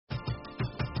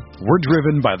We're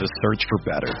driven by the search for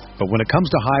better. But when it comes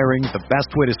to hiring, the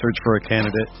best way to search for a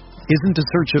candidate isn't to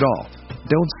search at all.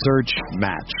 Don't search,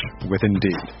 match with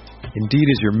Indeed. Indeed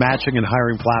is your matching and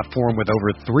hiring platform with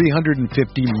over 350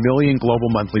 million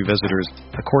global monthly visitors,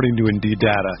 according to Indeed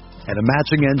data, and a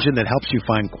matching engine that helps you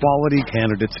find quality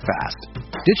candidates fast.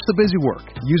 Ditch the busy work.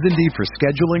 Use Indeed for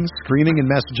scheduling, screening, and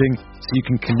messaging so you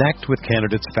can connect with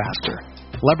candidates faster.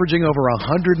 Leveraging over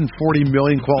 140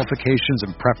 million qualifications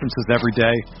and preferences every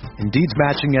day, Indeed's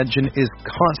matching engine is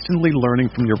constantly learning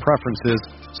from your preferences,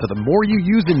 so the more you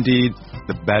use Indeed,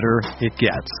 the better it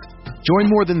gets.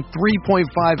 Join more than 3.5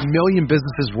 million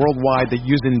businesses worldwide that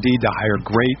use Indeed to hire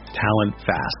great talent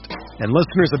fast. And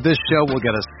listeners of this show will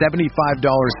get a $75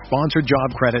 sponsored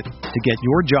job credit to get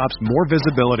your jobs more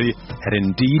visibility at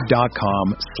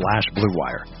Indeed.com/Blue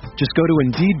Wire. Just go to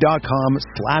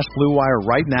Indeed.com/Blue Wire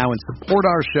right now and support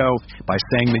our show by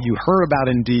saying that you heard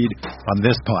about Indeed on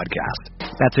this podcast.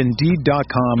 That's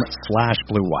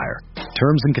Indeed.com/Blue Wire.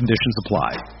 Terms and conditions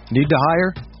apply. Need to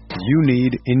hire? You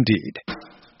need Indeed.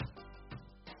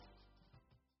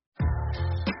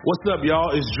 What's up,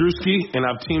 y'all? It's Drewski, and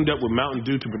I've teamed up with Mountain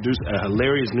Dew to produce a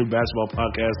hilarious new basketball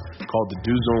podcast called The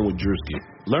Dew Zone with Drewski.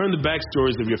 Learn the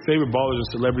backstories of your favorite ballers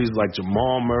and celebrities like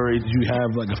Jamal Murray. Did you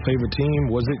have like a favorite team?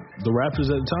 Was it the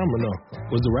Raptors at the time or no?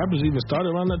 Was the Raptors even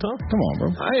started around that time? Come on, bro.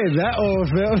 I ain't that old,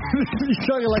 fam. You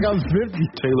talking like I'm 50.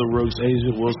 Taylor Rooks, Asia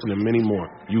Wilson, and many more.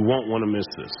 You won't want to miss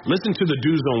this. Listen to The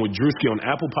Dew Zone with Drewski on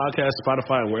Apple Podcasts,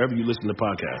 Spotify, and wherever you listen to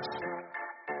podcasts.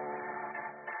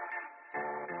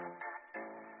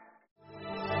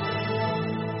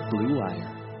 Blue Wire.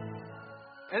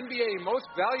 NBA Most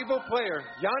Valuable Player,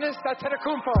 Giannis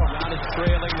Antetokounmpo. Giannis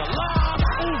trailing the lob.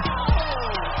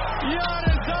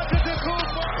 Giannis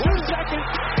Antetokounmpo. 2 seconds.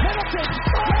 Middleton.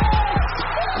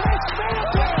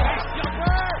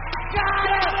 Got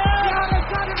it! Giannis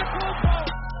Antetokounmpo.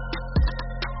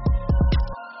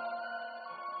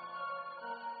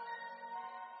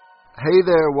 Hey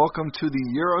there, welcome to the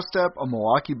Eurostep, a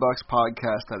Milwaukee Bucks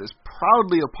podcast that is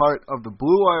proudly a part of the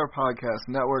Blue Wire Podcast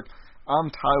Network. I'm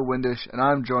Ty Windish, and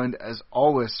I'm joined, as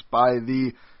always, by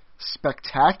the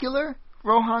spectacular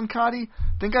Rohan Kadi.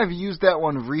 I think I've used that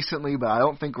one recently, but I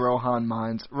don't think Rohan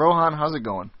minds. Rohan, how's it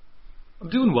going? I'm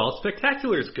doing well.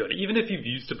 Spectacular is good. Even if you've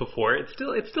used it before, it's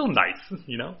still nice,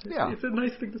 you know? Yeah. It's a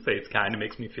nice thing to say. It kind of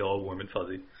makes me feel all warm and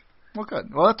fuzzy. Well,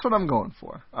 good. Well, that's what I'm going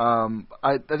for.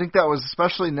 I think that was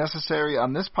especially necessary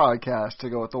on this podcast to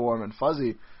go with the warm and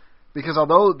fuzzy, because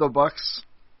although the Bucks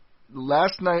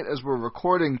last night, as we're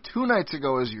recording, 2 nights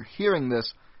ago, as you're hearing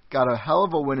this, got a hell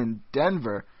of a win in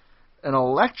Denver, an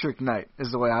electric night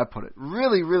is the way I put it.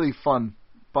 Really, really fun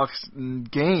Bucks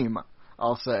game,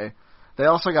 I'll say. They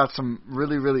also got some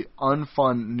really, really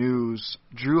unfun news.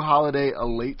 Drew Holiday, a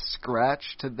late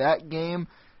scratch to that game.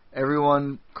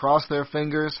 Everyone crossed their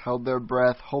fingers, held their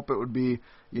breath, hope it would be,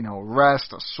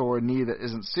 rest, a sore knee that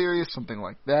isn't serious, something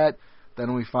like that.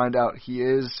 Then we find out he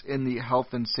is in the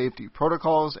health and safety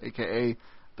protocols, a.k.a.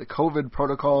 the COVID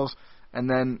protocols. And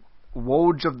then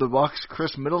Woj of the Bucks,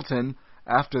 Chris Middleton,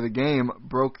 after the game,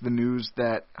 broke the news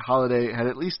that Holiday had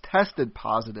at least tested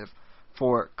positive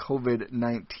for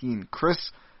COVID-19.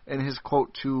 Chris, in his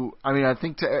quote I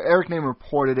think Eric Name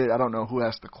reported it. I don't know who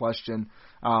asked the question,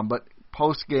 but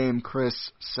post-game,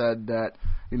 Chris said that,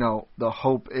 the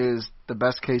hope is the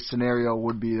best-case scenario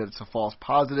would be that it's a false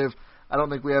positive. I don't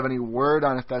think we have any word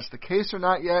on if that's the case or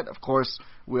not yet. Of course,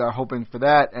 we are hoping for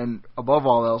that, and above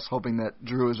all else, hoping that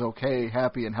Drew is okay,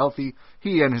 happy, and healthy,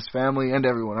 he and his family and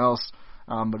everyone else,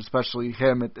 but especially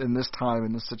him in this time,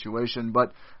 in this situation.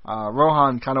 But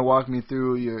Rohan kind of walked me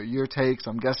through your takes.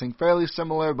 I'm guessing fairly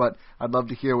similar, but I'd love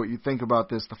to hear what you think about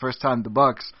this, the first time the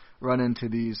Bucks run into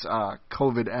these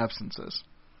COVID absences.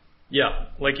 Yeah,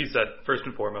 like you said, first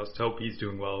and foremost, hope he's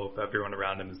doing well, hope everyone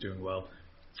around him is doing well.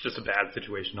 It's just a bad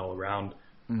situation all around.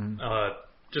 Mm-hmm.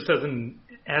 Just as an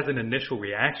initial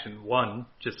reaction, one,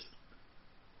 just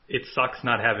it sucks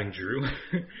not having Drew.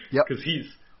 Yep. Because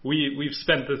we've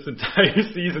spent this entire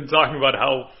season talking about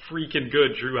how freaking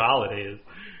good Drew Holiday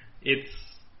is.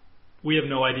 We have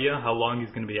no idea how long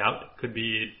he's going to be out. Could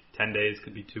be 10 days,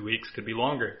 could be 2 weeks, could be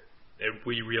longer.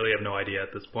 We really have no idea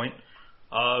at this point.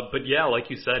 But yeah, like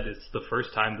you said, it's the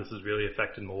first time this has really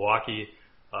affected Milwaukee.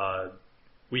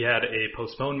 We had a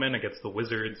postponement against the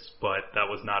Wizards, but that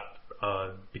was not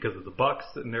because of the Bucks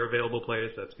and their available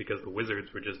players. That's because the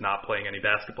Wizards were just not playing any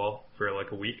basketball for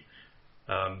like a week.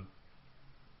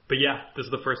 But yeah, this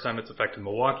is the first time it's affected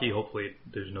Milwaukee. Hopefully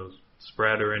there's no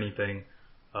spread or anything.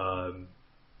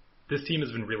 This team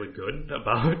has been really good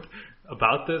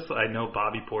about this. I know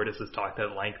Bobby Portis has talked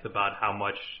at length about how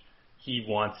much he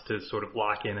wants to sort of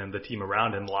lock in, and the team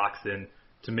around him locks in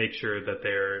to make sure that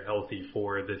they're healthy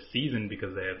for this season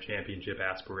because they have championship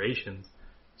aspirations.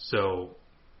 So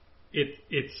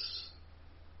it's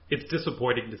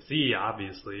disappointing to see,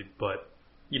 obviously, but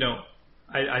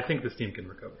I think this team can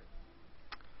recover.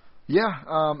 Yeah,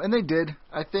 and they did.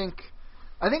 I think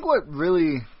what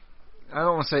really, I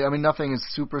don't want to say, nothing is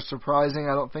super surprising,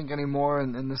 I don't think, anymore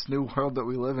in this new world that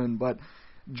we live in, but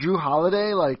Jrue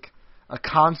Holiday, like a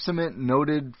consummate,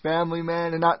 noted family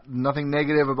man, and nothing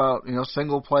negative about,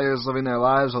 single players living their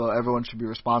lives, although everyone should be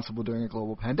responsible during a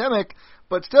global pandemic,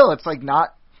 but still, it's like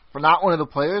not one of the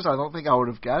players I don't think I would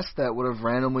have guessed that would have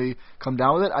randomly come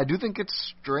down with it. I do think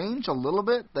it's strange a little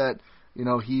bit that,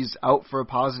 he's out for a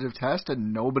positive test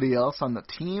and nobody else on the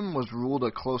team was ruled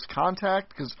a close contact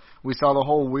because we saw the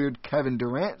whole weird Kevin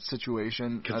Durant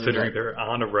situation. Considering they're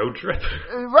on a road trip.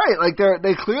 Right, like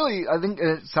they clearly, I think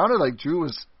it sounded like Jrue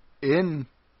was in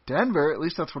Denver, at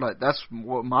least that's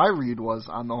what my read was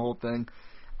on the whole thing.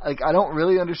 Like, I don't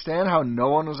really understand how no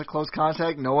one was a close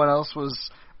contact, no one else was,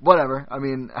 whatever.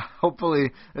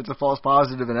 Hopefully it's a false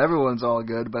positive and everyone's all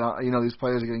good, but, these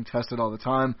players are getting tested all the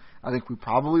time. I think we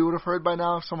probably would have heard by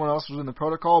now if someone else was in the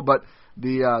protocol, but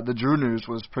the Jrue news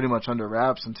was pretty much under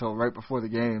wraps until right before the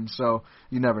game, so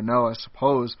you never know, I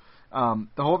suppose. The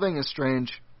whole thing is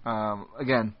strange.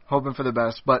 Again, hoping for the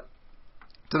best, but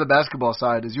to the basketball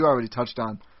side, as you already touched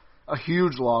on, a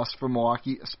huge loss for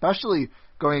Milwaukee, especially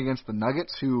going against the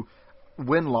Nuggets, who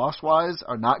win-loss-wise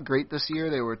are not great this year.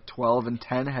 They were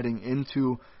 12-10 heading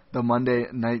into the Monday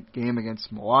night game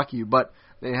against Milwaukee, but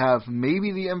they have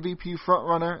maybe the MVP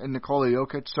frontrunner in Nikola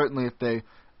Jokic. Certainly if they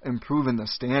improve in the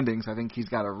standings, I think he's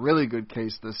got a really good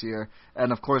case this year.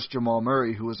 And of course Jamal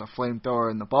Murray, who was a flamethrower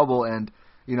in the bubble, and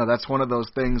that's one of those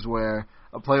things where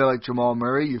a player like Jamal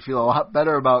Murray, you feel a lot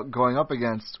better about going up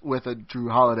against with a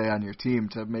Jrue Holiday on your team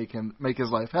to make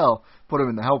his life hell, put him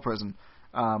in the hell prison.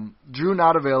 Jrue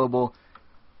not available.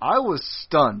 I was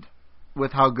stunned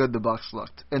with how good the Bucks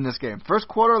looked in this game. First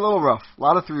quarter, a little rough. A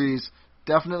lot of threes.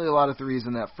 Definitely a lot of threes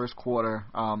in that first quarter.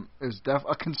 It was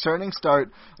a concerning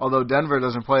start, although Denver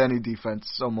doesn't play any defense,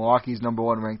 so Milwaukee's number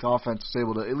one ranked offense was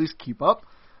able to at least keep up.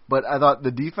 But I thought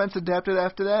the defense adapted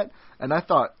after that, and I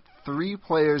thought three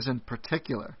players in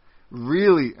particular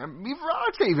really,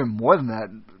 I'd say even more than that,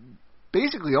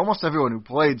 basically almost everyone who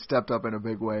played stepped up in a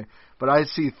big way, but I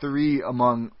see three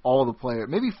among all the players,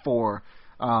 maybe four,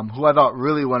 who I thought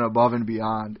really went above and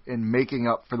beyond in making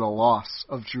up for the loss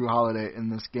of Jrue Holiday in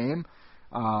this game.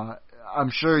 I'm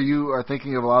sure you are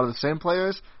thinking of a lot of the same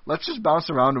players. Let's just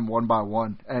bounce around them one by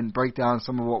one and break down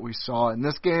some of what we saw in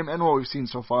this game and what we've seen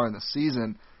so far in the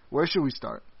season. Where should we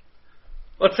start?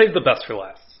 Let's save the best for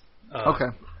last.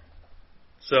 Okay.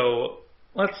 So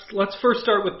let's first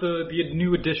start with the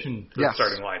new addition to the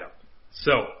starting lineup.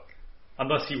 So,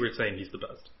 unless you were saying he's the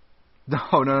best. No.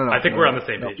 I think we're on the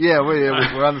same page. Yeah,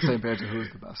 we're on the same page of who's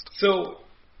the best. So,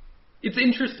 it's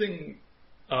interesting,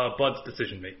 Bud's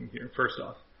decision-making here, first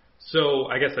off. So,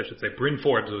 I guess I should say Bryn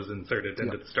Forbes was inserted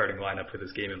into the starting lineup for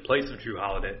this game in place of Jrue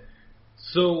Holiday.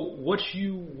 So, what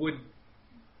you would,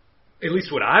 at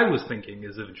least what I was thinking,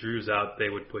 is if Drew's out, they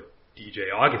would put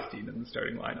DJ Augustine in the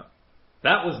starting lineup.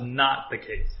 That was not the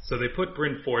case. So they put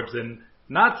Bryn Forbes in,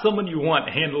 not someone you want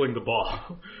handling the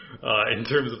ball in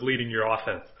terms of leading your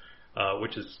offense,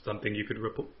 which is something you could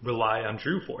rely on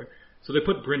Jrue for. So they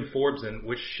put Bryn Forbes in,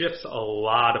 which shifts a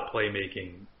lot of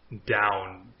playmaking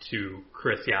down to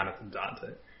Chris, Giannis, and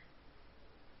Dante.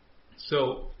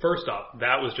 So first off,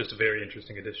 that was just a very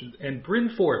interesting addition. And Bryn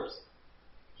Forbes,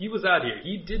 he was out here.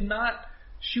 He did not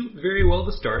shoot very well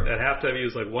to start. At halftime, he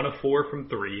was like 1 of 4 from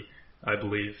 3, I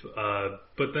believe.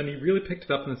 But then he really picked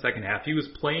it up in the second half. He was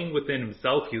playing within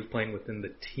himself. He was playing within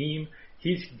the team.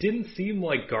 He didn't seem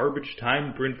like garbage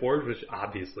time Bryn Forbes, which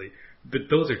obviously, but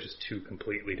those are just two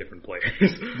completely different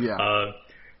players. Yeah.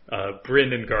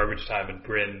 Bryn in garbage time and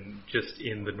Bryn just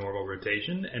in the normal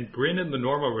rotation. And Bryn in the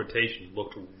normal rotation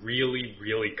looked really,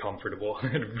 really comfortable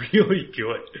and really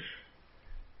good.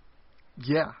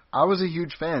 Yeah, I was a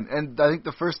huge fan. And I think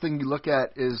the first thing you look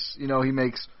at is, he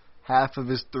makes half of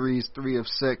his threes 3 of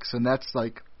 6, and that's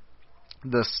like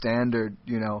the standard,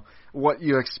 what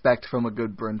you expect from a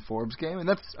good Bryn Forbes game. And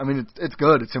that's, it's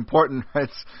good. It's important.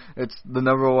 It's the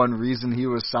number one reason he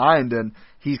was signed, and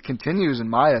he continues, in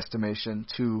my estimation,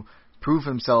 to prove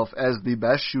himself as the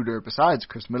best shooter besides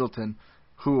Chris Middleton,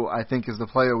 who I think is the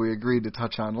player we agreed to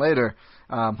touch on later,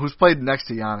 who's played next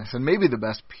to Giannis, and maybe the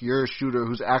best pure shooter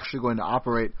who's actually going to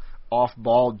operate off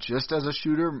ball just as a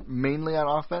shooter, mainly on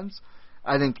offense.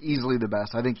 I think easily the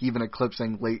best. I think even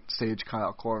eclipsing late stage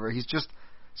Kyle Korver.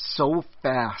 so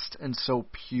fast and so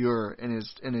pure in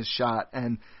his shot,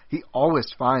 and he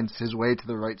always finds his way to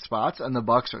the right spots, and the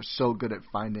Bucks are so good at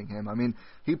finding him. I mean,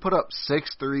 he put up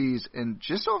 6 threes in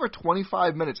just over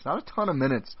 25 minutes, not a ton of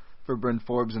minutes for Bryn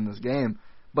Forbes in this game,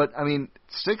 but I mean,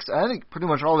 6, I think pretty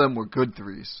much all of them were good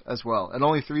threes as well, and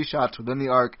only 3 shots within the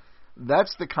arc.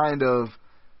 That's the kind of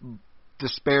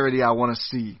disparity I want to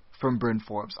see from Bryn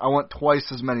Forbes. I want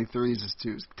twice as many threes as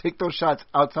twos. Take those shots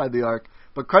outside the arc,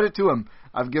 but credit to him.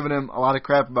 I've given him a lot of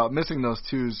crap about missing those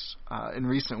twos in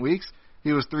recent weeks.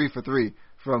 He was 3 for 3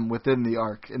 from within the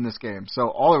arc in this game. So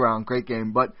all around, great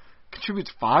game, but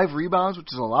contributes 5 rebounds,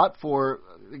 which is a lot for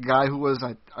a guy who was,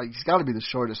 he's got to be the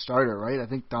shortest starter, right? I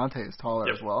think Dante is taller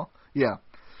as well. Yeah.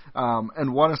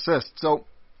 And 1 assist. So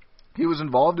he was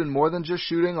involved in more than just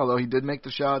shooting, although he did make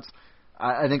the shots.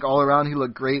 I think all around he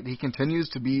looked great. He continues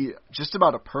to be just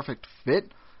about a perfect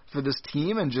fit for this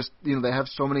team, and just, you know, they have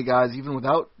so many guys, even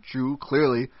without Drew,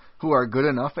 clearly, who are good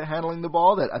enough at handling the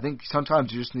ball that I think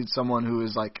sometimes you just need someone who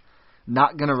is, like,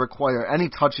 not going to require any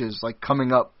touches, like,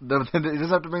 coming up. He doesn't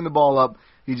have to bring the ball up.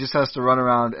 He just has to run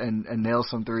around and nail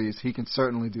some threes. He can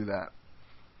certainly do that.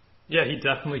 Yeah, he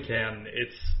definitely can.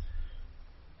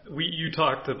 You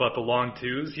talked about the long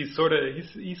twos. He's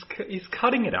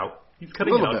cutting it out. He's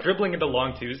cutting it out, dribbling into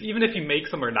long twos. Even if he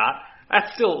makes them or not,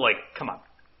 that's still, like, come on.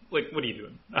 Like, what are you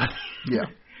doing? Yeah.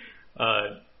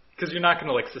 Because you're not going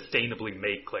to, like, sustainably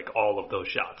make, like, all of those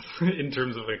shots in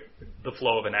terms of, like, the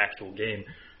flow of an actual game.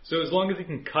 So as long as he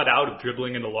can cut out of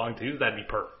dribbling into long twos, that'd be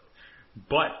perfect.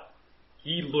 But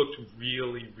he looked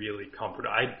really, really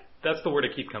comfortable. That's the word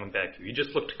I keep coming back to. He just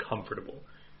looked comfortable.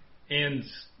 And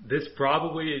this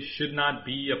probably should not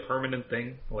be a permanent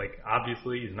thing. Like,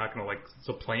 obviously, he's not going to, like,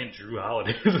 supplant Drew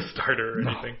Holiday as a starter or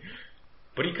anything.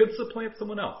 But he could supplant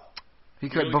someone else. He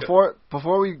could.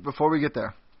 Really before we get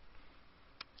there,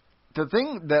 the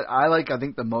thing that I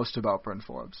think the most about Bryn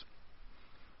Forbes,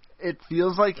 it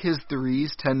feels like his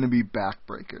threes tend to be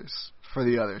backbreakers for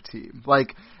the other team.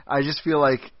 Like, I just feel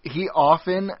like he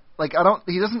often, like,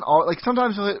 he doesn't, like,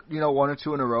 sometimes he'll hit, 1 or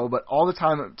 2 in a row, but all the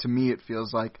time, to me, it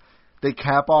feels like they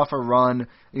cap off a run,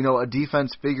 a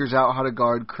defense figures out how to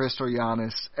guard Chris or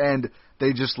Giannis, and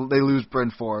they lose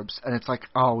Bryn Forbes. And it's like,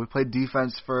 oh, we played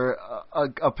defense for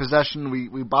a possession,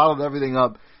 we bottled everything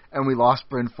up, and we lost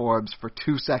Bryn Forbes for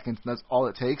 2 seconds, and that's all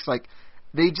it takes. Like,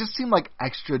 they just seem like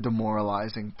extra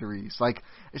demoralizing threes. Like,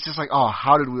 it's just like, oh,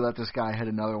 how did we let this guy hit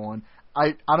another one?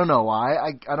 I don't know why.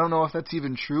 I don't know if that's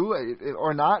even true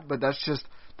or not, but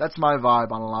that's my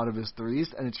vibe on a lot of his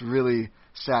threes, and it's really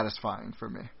satisfying for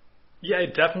me. Yeah,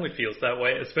 it definitely feels that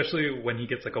way, especially when he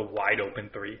gets like a wide open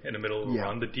three in the middle of the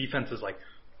run. The defense is like,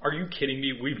 are you kidding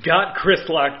me? We've got Chris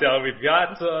locked down. We've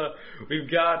got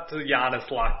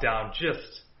Giannis locked down.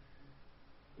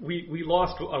 We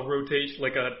lost a rotation,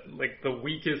 like the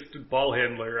weakest ball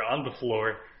handler on the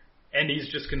floor, and he's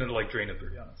just gonna like drain a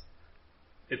three on us.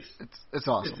 It's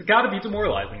awesome. It's got to be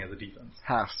demoralizing as a defense.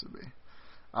 Has to be.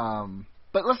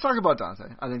 But let's talk about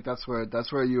Dante. I think that's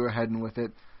where you were heading with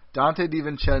it. Dante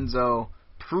DiVincenzo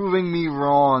proving me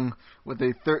wrong with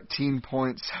a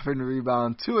 13.7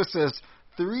 rebound, 2 assists,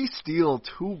 3 steal,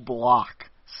 2 block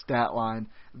stat line.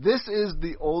 This is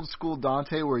the old school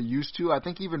Dante we're used to, I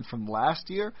think even from last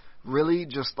year, really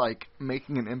just like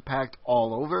making an impact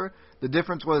all over. The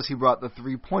difference was he brought the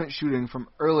 3-point shooting from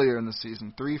earlier in the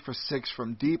season, 3 for 6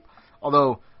 from deep,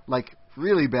 although like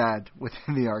really bad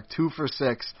within the arc, 2 for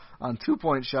 6 on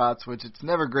 2-point shots, which it's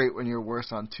never great when you're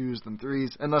worse on 2s than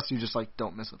 3s, unless you just like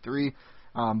don't miss a 3.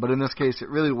 But in this case, it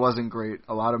really wasn't great.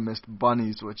 A lot of missed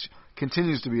bunnies, which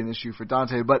continues to be an issue for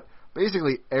Dante, but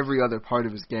basically every other part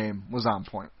of his game was on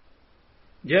point.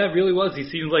 Yeah, it really was. He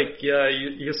seemed like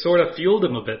you sort of fueled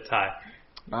him a bit, Ty.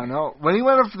 I know. When he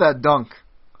went up for that dunk,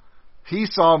 he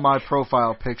saw my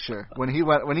profile picture. When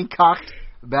he cocked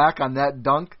back on that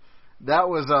dunk, that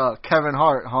was Kevin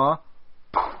Hart, huh?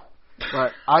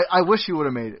 But I wish he would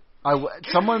have made it.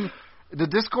 The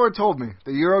Discord told me,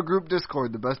 the Eurogroup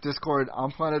Discord, the best Discord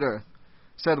on planet Earth,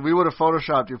 said we would have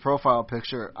photoshopped your profile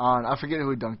picture on, I forget who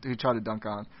he tried to dunk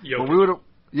on. Jokic. But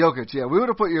we would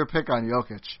have put your pick on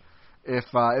Jokic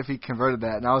if he converted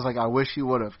that. And I was like, I wish he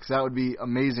would have, because that would be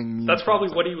amazing. That's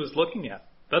probably what he was looking at.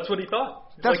 That's what he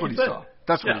thought. That's what he saw.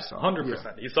 That's what he saw. 100%.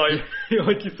 Yeah. He saw your,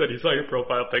 like you said, he saw your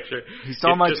profile picture. He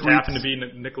saw my tweets. It just happened to be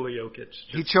Nikola Jokic.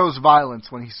 He chose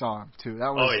violence when he saw him too.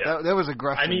 That was that was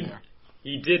aggression. I mean, there.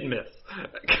 He did miss.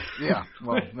 Yeah.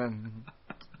 Well, then.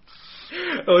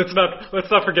 Let's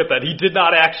not forget that he did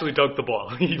not actually dunk the ball.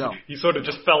 He sort of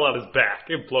just fell on his back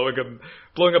and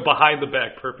blowing a behind the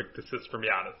back perfect assist from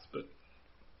Giannis.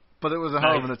 But it was a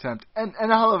hell of an attempt and a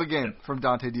hell of a game from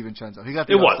Dante DiVincenzo. He got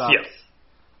the outside.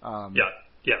 Yes.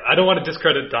 Yeah, I don't want to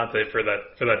discredit Dante for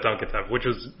that dunk attempt, which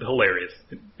was hilarious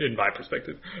in my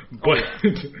perspective. But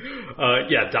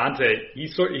yeah, Dante,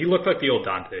 he looked like the old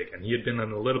Dante again. He had been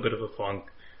in a little bit of a funk.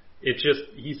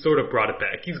 He sort of brought it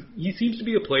back. He seems to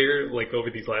be a player like over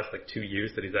these last 2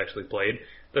 years that he's actually played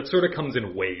that sort of comes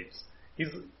in waves.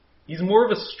 He's more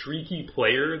of a streaky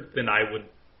player than I would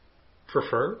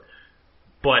prefer,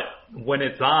 but when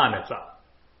it's on, it's on.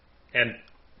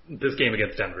 And this game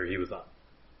against Denver, he was on.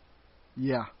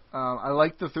 Yeah, I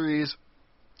like the threes.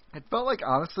 It felt like,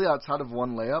 honestly, outside of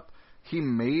one layup, he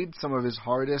made some of his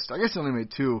hardest. I guess he only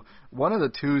made two. One of the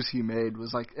twos he made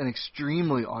was an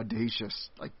extremely audacious,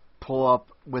 pull up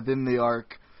within the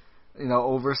arc,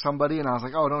 over somebody. And I was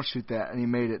like, oh, don't shoot that. And he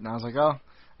made it. And I was like, oh,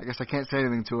 I guess I can't say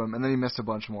anything to him. And then he missed a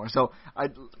bunch more. So I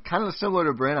kind of similar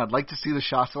to Bryn. I'd like to see the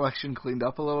shot selection cleaned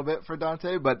up a little bit for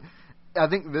Dante, but I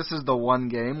think this is the one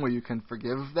game where you can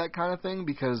forgive that kind of thing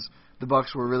because the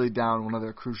Bucks were really down one of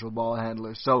their crucial ball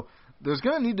handlers. So there's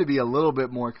going to need to be a little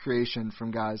bit more creation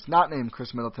from guys not named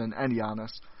Chris Middleton and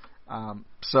Giannis.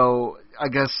 So I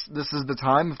guess this is the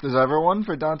time, if there's ever one,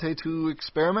 for Dante to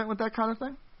experiment with that kind of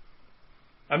thing.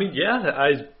 I mean, yeah,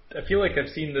 I feel like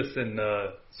I've seen this in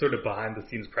sort of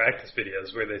behind-the-scenes practice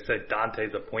videos where they say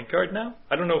Dante's a point guard now.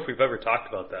 I don't know if we've ever talked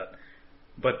about that.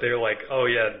 But they're like, oh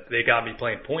yeah, they got me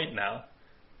playing point now.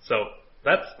 So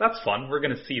that's fun. We're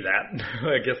going to see that,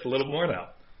 I guess, a little more now.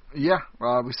 Yeah,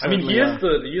 we certainly. he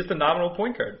is the nominal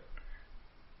point guard.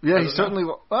 Yeah, he certainly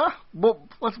will.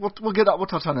 We'll get up. We'll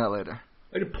touch on that later.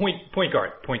 Point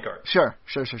guard. Sure.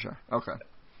 Okay.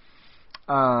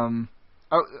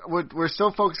 We're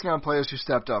still focusing on players who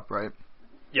stepped up, right?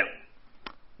 Yeah.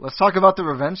 Let's talk about the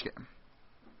revenge game.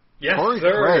 Yes, Torrey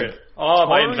sir. Craig. Oh,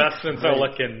 my investments are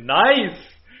looking nice.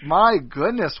 My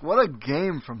goodness, what a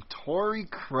game from Torrey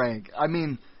Craig. I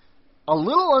mean, a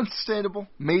little unsustainable,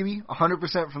 maybe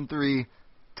 100% from three.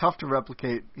 Tough to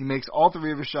replicate. He makes all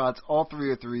three of his shots, all three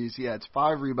are threes. He adds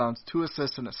 5 rebounds, 2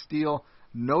 assists, and a steal.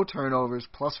 No turnovers,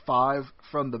 +5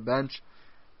 from the bench.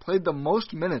 Played the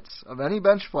most minutes of any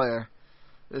bench player.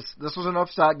 This was an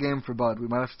upset game for Bud. We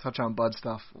might have to touch on Bud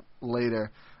stuff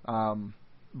later.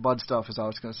 Bud stuff is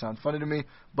always going to sound funny to me.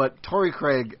 But Torrey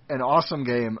Craig, an awesome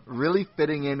game, really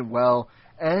fitting in well.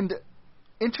 And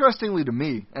interestingly to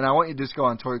me, and I want you to just go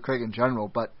on Torrey Craig in general,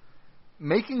 but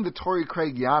making the Torrey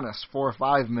Craig Giannis 4 or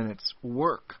 5 minutes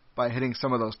work by hitting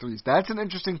some of those threes. That's an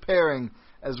interesting pairing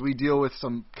as we deal with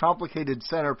some complicated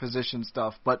center position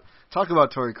stuff. But talk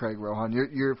about Torrey Craig, Rohan.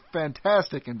 Your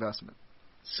fantastic investment.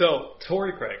 So,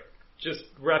 Torrey Craig, just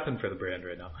repping for the brand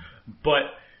right now. But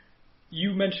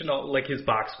you mentioned his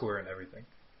box score and everything.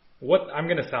 I'm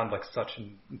going to sound like such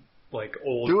an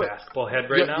old basketball head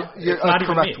right now. You're it's not a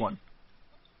correct one.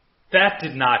 That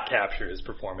did not capture his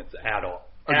performance at all.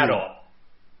 Agreed. At all.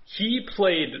 He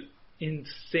played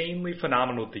insanely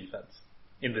phenomenal defense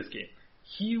in this game.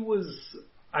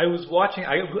 I was watching.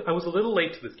 I was a little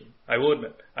late to this game. I will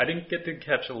admit. I didn't get to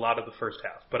catch a lot of the first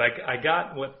half, but I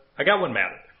got what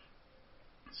mattered.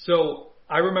 So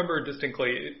I remember distinctly.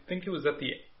 I think it was at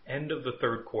the end of the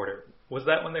third quarter. Was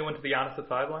that when they went to the Giannis at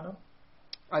 5 lineup?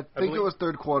 I think it was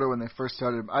third quarter when they first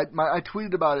started. I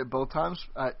tweeted about it both times.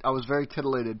 I was very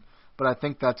titillated, but I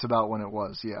think that's about when it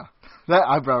was. Yeah, that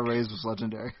eyebrow raise was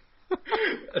legendary.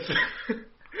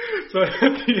 So at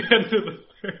the end of the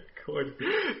third quarter,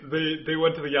 they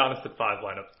went to the Giannis at 5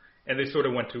 lineup, and they sort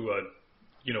of went to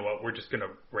we're just going to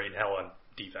rain hell on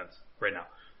defense right now.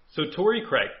 So Torrey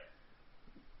Craig.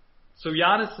 So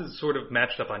Giannis is sort of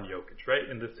matched up on Jokic, right,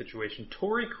 in this situation.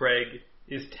 Torrey Craig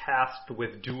is tasked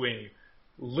with doing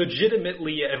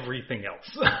legitimately everything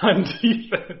else on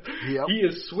defense. Yep. He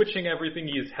is switching everything.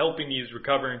 He is helping. He is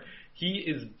recovering. He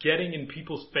is getting in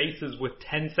people's faces with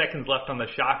 10 seconds left on the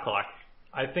shot clock.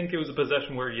 I think it was a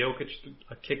possession where Jokic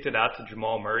kicked it out to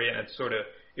Jamal Murray, and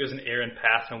it was an errant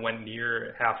pass and went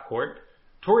near half court.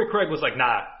 Torrey Craig was like,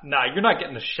 nah, you're not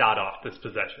getting a shot off this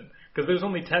possession because there's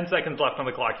only 10 seconds left on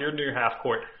the clock. You're near half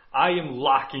court. I am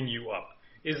locking you up.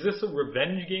 Is this a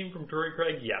revenge game from Torrey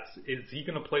Craig? Yes. Is he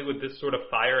going to play with this sort of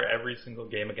fire every single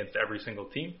game against every single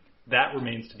team? That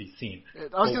remains to be seen.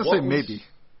 I was going to say maybe.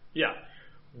 Yeah.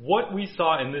 What we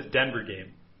saw in this Denver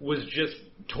game was just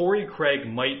Torrey Craig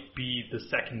might be the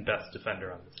second best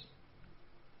defender on this.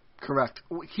 Correct.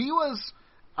 He was,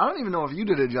 I don't even know if you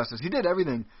did it justice. He did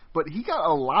everything, but he got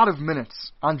a lot of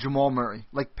minutes on Jamal Murray,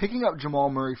 picking up Jamal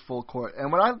Murray full court.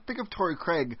 And when I think of Torrey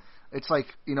Craig, it's a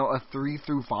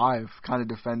 3-5 kind of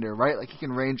defender, right? He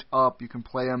can range up, you can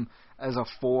play him as a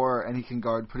 4, and he can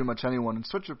guard pretty much anyone and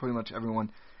switch with pretty much everyone.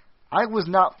 I was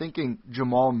not thinking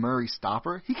Jamal Murray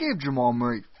stopper. He gave Jamal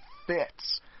Murray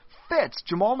fits.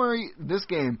 Jamal Murray, this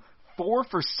game, 4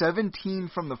 for 17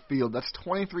 from the field. That's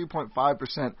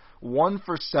 23.5%. 1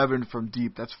 for 7 from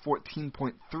deep. That's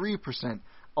 14.3%.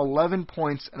 11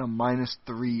 points and a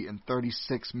 -3 in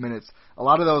 36 minutes. A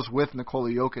lot of those with Nikola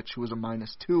Jokic, who was a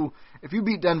 -2. If you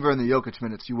beat Denver in the Jokic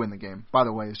minutes, you win the game. By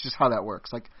the way, it's just how that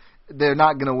works. Like, they're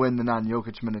not going to win the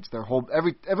non-Jokic minutes.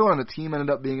 Everyone on the team ended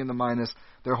up being in the minus.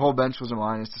 Their whole bench was a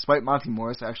minus, despite Monty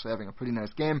Morris actually having a pretty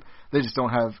nice game. They just don't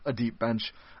have a deep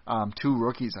bench. 2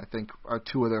 rookies, I think, are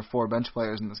 2 of their 4 bench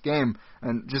players in this game.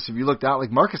 And just if you looked out,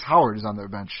 like Marcus Howard is on their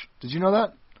bench. Did you know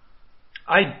that?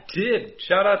 I did.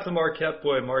 Shout out to Marquette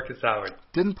boy Marcus Howard.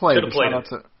 Didn't play. Should have played him.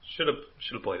 Should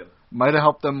have played him. Might have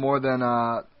helped them more than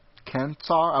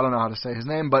Kantar. I don't know how to say his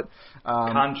name, but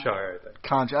Konchar, I think.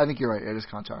 Konchar. I think you're right. It is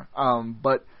Konchar.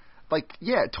 But like,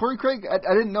 yeah, Torrey Craig. I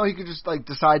didn't know he could just like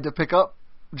decide to pick up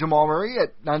Jamal Murray at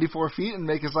 94 feet and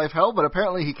make his life hell, but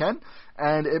apparently he can.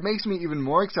 And it makes me even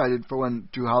more excited for when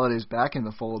Drew Holiday's back in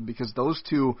the fold, because those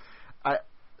two.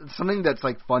 Something that's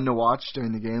like fun to watch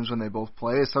during the games when they both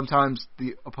play is sometimes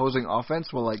the opposing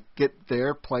offense will like get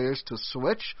their players to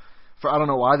switch. I don't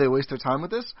know why they waste their time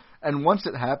with this. And once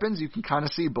it happens, you can kind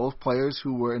of see both players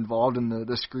who were involved in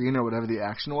the screen or whatever the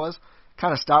action was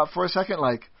kind of stop for a second,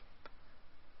 like.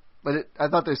 But I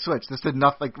thought they switched. This did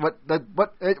nothing. Like what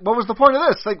was the point of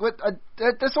this? Like what?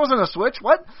 This wasn't a switch.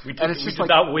 What? We did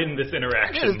not win this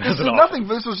interaction. This is nothing.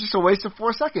 This was just a waste of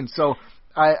 4 seconds. So.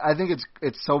 I think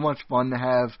it's so much fun to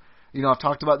have, I've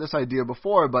talked about this idea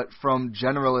before, but from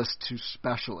generalists to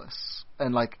specialists.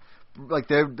 And like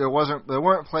there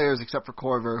weren't players except for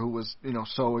Corver who was,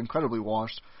 so incredibly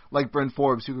washed, like Bryn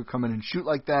Forbes who could come in and shoot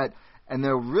like that, and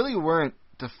there really weren't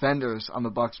defenders on the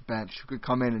Bucks bench who could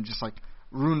come in and just like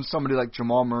ruin somebody like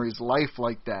Jamal Murray's life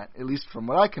like that, at least from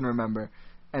what I can remember.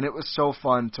 And it was so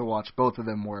fun to watch both of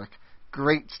them work.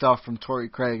 Great stuff from Torrey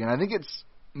Craig, and I think it's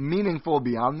meaningful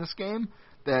beyond this game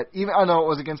that even I know it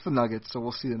was against the Nuggets, so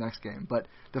we'll see the next game, but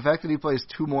the fact that he plays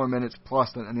 2 more minutes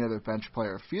plus than any other bench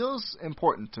player feels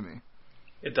important to me.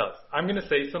 It does. I'm going to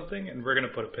say something, and we're going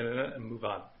to put a pin in it and move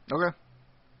on. Okay.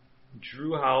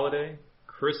 Drew Holiday,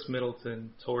 Chris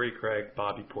Middleton, Torrey Craig,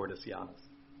 Bobby Portis, Giannis.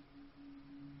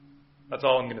 That's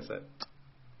all I'm going to say.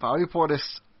 Bobby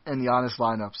Portis and Giannis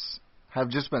lineups have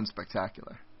just been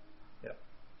spectacular. Yeah.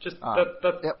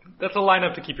 That's a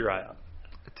lineup to keep your eye on.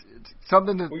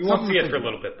 Something to, we won't see it for a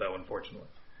little bit, though, unfortunately.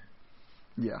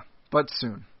 Yeah, but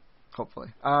soon, hopefully.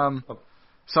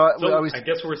 So I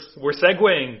guess we're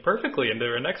segueing perfectly into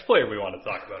our next player we want to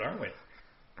talk about, aren't we?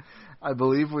 I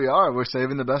believe we are. We're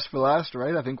saving the best for last,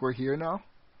 right? I think we're here now.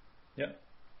 Yeah.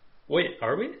 Wait,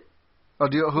 are we? Oh,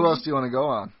 who else do you want to go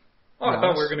on? Oh, I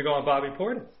thought we were going to go on Bobby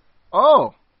Portis.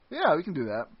 Oh, yeah, we can do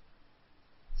that.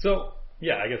 So,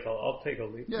 yeah, I guess I'll take a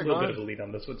little bit of a lead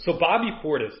on this one. So Bobby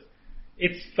Portis,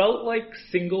 it's felt like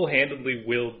single-handedly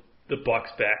willed the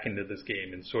Bucks back into this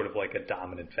game in sort of like a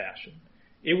dominant fashion.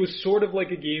 It was sort of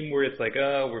like a game where it's like,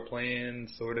 we're playing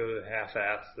sort of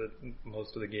half-assed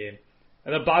most of the game.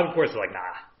 And then Bobby Portis is like,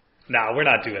 nah, we're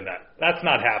not doing that. That's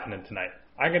not happening tonight.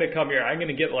 I'm going to come here. I'm going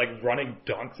to get like running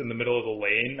dunks in the middle of the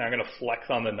lane. I'm going to flex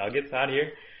on the Nuggets out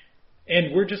here.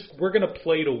 And we're going to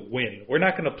play to win. We're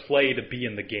not going to play to be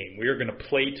in the game. We are going to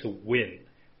play to win.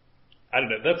 I don't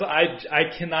know.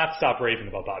 I cannot stop raving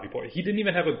about Bobby Portis. He didn't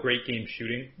even have a great game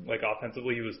shooting, like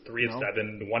offensively. He was 3 of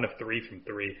 7, 1 of 3 from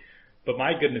 3. But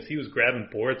my goodness, he was grabbing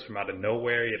boards from out of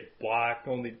nowhere. He had a block,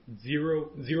 only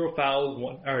zero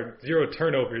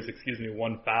turnovers,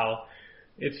 1 foul.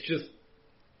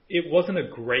 It wasn't a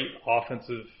great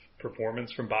offensive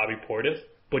performance from Bobby Portis,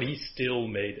 but he still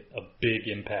made a big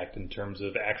impact in terms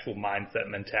of actual mindset,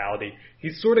 mentality.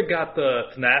 He's sort of got the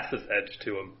Thanasis edge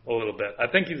to him a little bit. I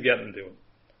think he's getting to him.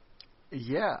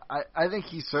 Yeah, I think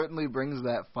he certainly brings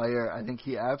that fire. I think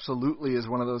he absolutely is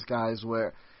one of those guys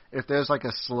where if there's like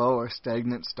a slow or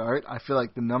stagnant start, I feel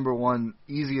like the number one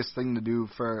easiest thing to do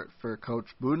for Coach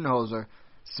Budenholzer,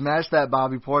 smash that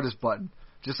Bobby Portis button.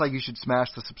 Just like you should smash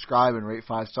the subscribe and rate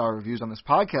 5-star reviews on this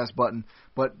podcast button,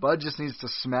 but Bud just needs to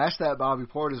smash that Bobby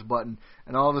Portis button,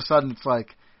 and all of a sudden it's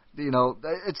like,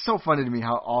 it's so funny to me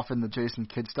how often the Jason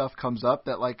Kidd stuff comes up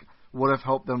that like would have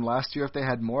helped them last year if they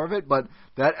had more of it, but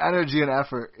that energy and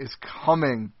effort is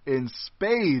coming in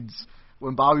spades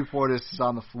when Bobby Portis is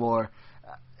on the floor.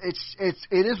 It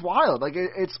is wild. Like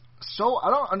it's so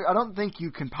I don't think you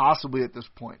can possibly at this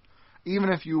point,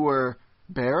 even if you were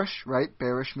bearish, right?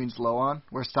 Bearish means low on.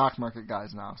 We're stock market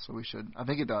guys now, so we should. I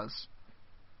think it does.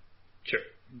 Sure.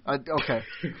 Okay.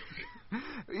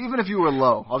 Even if you were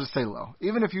low, I'll just say low.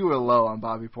 Even if you were low on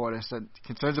Bobby Portis and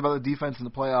concerns about the defense in the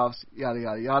playoffs, yada,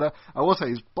 yada, yada, I will say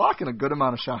he's blocking a good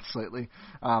amount of shots lately.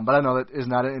 But I know that is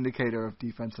not an indicator of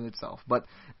defense in itself. But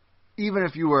even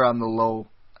if you were on the low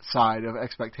side of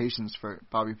expectations for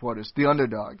Bobby Portis, the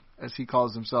underdog, as he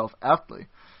calls himself aptly,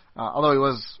 although he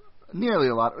was nearly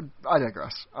a lot. I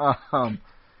digress.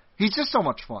 He's just so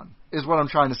much fun, is what I'm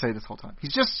trying to say this whole time.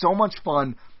 He's just so much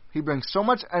fun. He brings so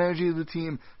much energy to the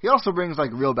team. He also brings,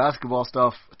 like, real basketball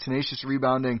stuff, tenacious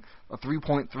rebounding, a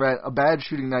three-point threat, a bad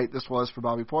shooting night this was for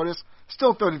Bobby Portis.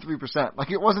 Still 33%.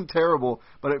 Like, it wasn't terrible,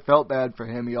 but it felt bad for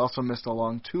him. He also missed a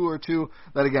long 2 or 2.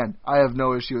 That, again, I have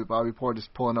no issue with Bobby Portis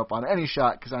pulling up on any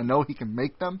shot because I know he can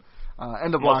make them.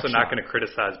 And I'm also not going to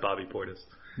criticize Bobby Portis.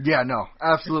 Yeah, no,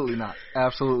 absolutely not.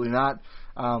 Absolutely not.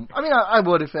 I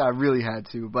would if I really had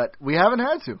to, but we haven't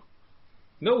had to.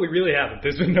 No, we really haven't.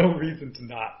 There's been no reason to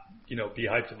not, be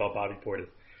hyped about Bobby Portis.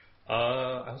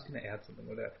 I was going to add something.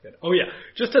 What did I forget? Oh, yeah.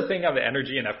 Just a thing on the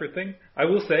energy and effort thing. I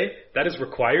will say that is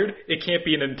required. It can't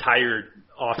be an entire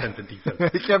offense and defense.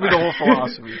 It can't be the whole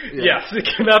philosophy. Yeah. Yes, it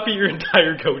cannot be your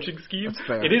entire coaching scheme. That's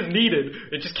fair. It is needed.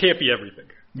 It just can't be everything.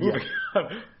 Yeah. Moving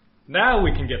on. Now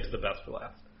we can get to the best for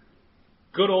last.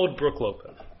 Good old Brook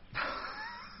Lopez.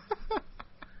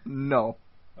 No.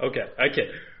 Okay.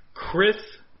 Chris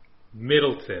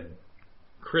Middleton.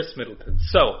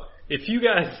 So, if you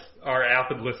guys are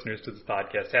avid listeners to this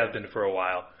podcast, have been for a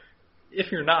while,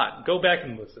 if you're not, go back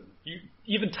and listen.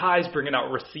 Even Ty's bringing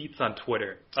out receipts on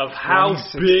Twitter of how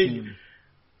big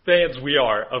fans we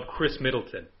are of Chris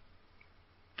Middleton.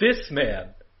 This man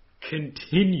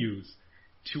continues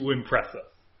to impress us.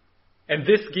 And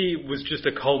this game was just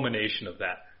a culmination of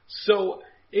that. So,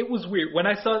 it was weird. When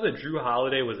I saw that Drew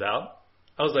Holiday was out,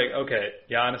 I was like, okay,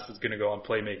 Giannis is going to go on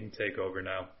playmaking takeover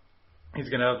now. He's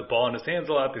going to have the ball in his hands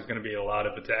a lot. There's going to be a lot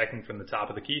of attacking from the top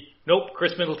of the key. Nope,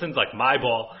 Chris Middleton's like, my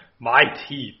ball, my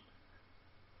team.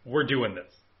 We're doing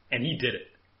this. And he did it.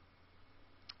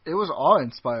 It was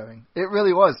awe-inspiring. It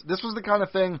really was. This was the kind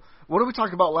of thing, what did we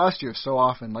talk about last year so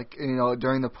often? Like,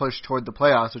 during the push toward the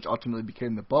playoffs, which ultimately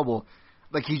became the bubble,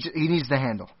 like he needs the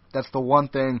handle. That's the one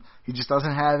thing. He just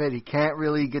doesn't have it. He can't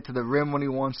really get to the rim when he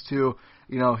wants to.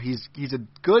 He's a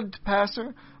good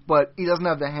passer, but he doesn't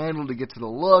have the handle to get to the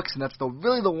looks, and that's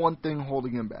really the one thing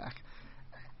holding him back.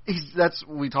 That's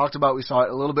what we talked about. We saw it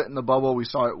a little bit in the bubble. We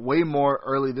saw it way more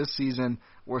early this season.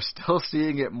 We're still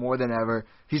seeing it more than ever.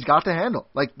 He's got the handle.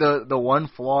 Like the one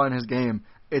flaw in his game,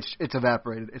 it's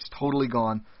evaporated. It's totally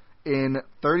gone. In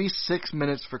 36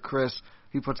 minutes for Chris,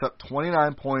 he puts up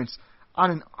 29 points on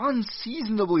an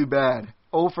unseasonably bad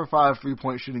 0 for 5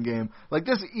 3-point shooting game. Like,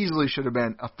 this easily should have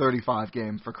been a 35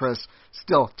 game for Chris.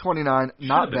 Still, 29,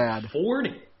 not bad.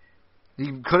 40.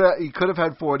 He could have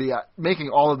had 40. Making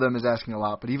all of them is asking a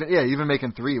lot, but even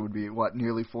making 3 would be,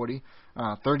 nearly 40.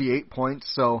 38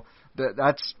 points, so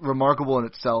that's remarkable in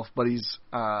itself, but he's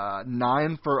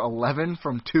 9 for 11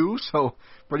 from 2, so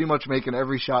pretty much making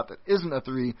every shot that isn't a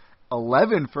 3.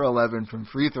 11 for 11 from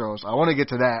free throws. I want to get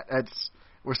to that.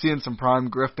 We're seeing some prime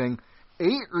grifting. 8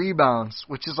 rebounds,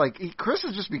 which is like, Chris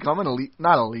has just become an elite,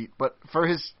 not elite, but for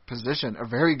his position, a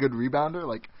very good rebounder,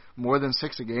 like more than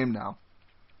 6 a game now.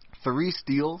 3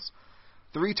 steals,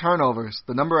 3 turnovers,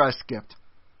 the number I skipped,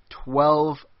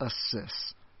 12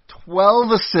 assists.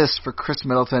 12 assists for Chris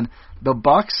Middleton. The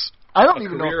Bucks, I don't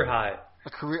even know. A career high. A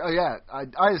career, yeah,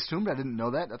 I assumed, I didn't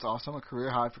know that. That's awesome, a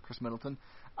career high for Chris Middleton.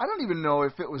 I don't even know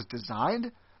if it was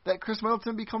designed that Chris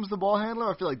Middleton becomes the ball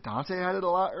handler. I feel like Dante had it a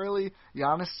lot early.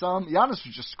 Giannis some. Giannis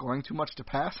was just scoring too much to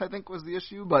pass, I think, was the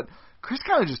issue. But Chris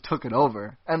kind of just took it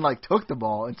over and, took the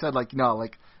ball and said, no,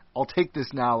 I'll take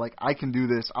this now. I can do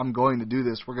this. I'm going to do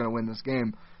this. We're going to win this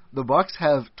game. The Bucks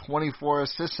have 24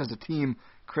 assists as a team.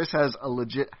 Chris has a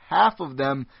legit half of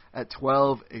them at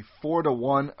 12, a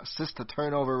 4-to-1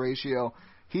 assist-to-turnover ratio.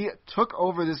 He took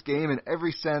over this game in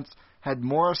every sense, had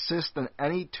more assists than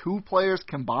any 2 players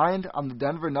combined on the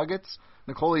Denver Nuggets.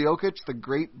 Nikola Jokic, the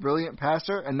great, brilliant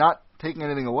passer, and not taking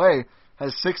anything away,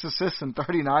 has 6 assists in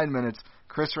 39 minutes.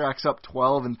 Chris racks up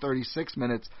 12 in 36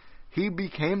 minutes. He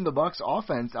became the Bucks'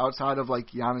 offense outside of,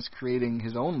 Giannis creating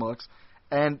his own looks,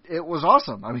 and it was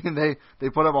awesome. I mean, they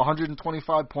put up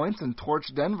 125 points and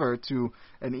torched Denver to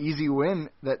an easy win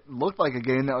that looked like a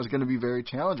game that was going to be very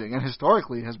challenging, and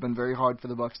historically has been very hard for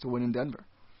the Bucks to win in Denver.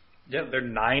 Yeah, they're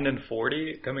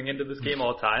 9-40 coming into this game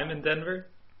all time in Denver.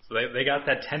 So they got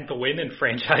that 10th win in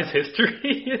franchise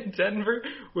history in Denver,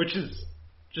 which is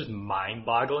just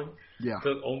mind-boggling. Yeah.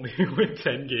 To only win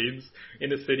 10 games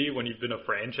in a city when you've been a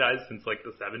franchise since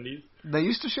the 70s. They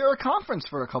used to share a conference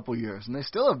for a couple years, and they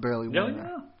still have barely won.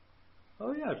 Yeah.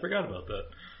 Oh yeah, I forgot about that.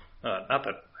 Not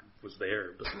that I was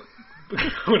there, but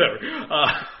whatever.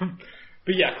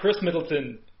 But yeah, Chris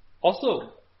Middleton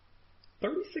also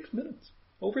 36 minutes.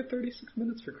 Over 36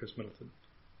 minutes for Chris Middleton.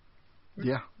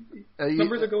 Yeah.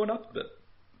 Numbers are going up a bit.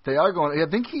 They are going. I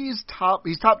think he's top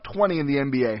 20 in the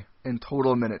NBA in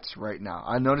total minutes right now.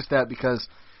 I noticed that because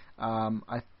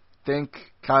I think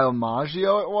Kyle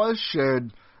Maggio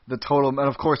shared the total, and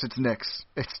of course it's Knicks.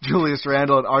 It's Julius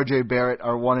Randle and R.J. Barrett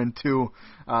are 1 and 2.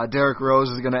 Derrick Rose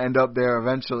is going to end up there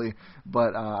eventually,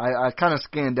 but I kind of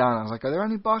scanned down. I was like, are there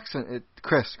any Bucks? And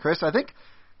Chris, I think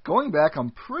going back,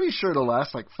 I'm pretty sure the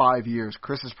last 5 years,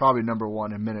 Chris is probably number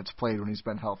 1 in minutes played when he's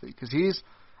been healthy because he's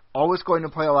always going to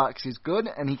play a lot because he's good,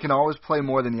 and he can always play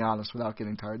more than Giannis without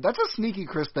getting tired. That's a sneaky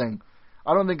Chris thing.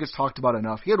 I don't think it's talked about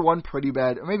enough. He had one pretty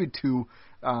bad, or maybe 2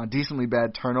 decently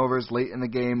bad turnovers late in the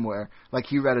game where,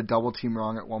 he read a double team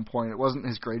wrong at one point. It wasn't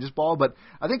his greatest ball, but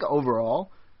I think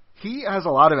overall, he has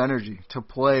a lot of energy to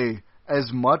play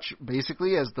as much,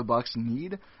 basically, as the Bucks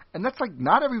need. And that's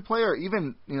not every player,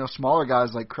 even, smaller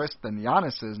guys like Chris than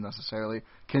Giannis is necessarily,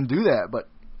 can do that, but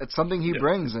it's something he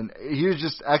brings, and he was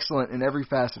just excellent in every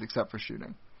facet except for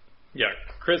shooting. Yeah,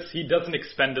 Chris, he doesn't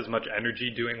expend as much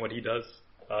energy doing what he does.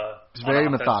 He's very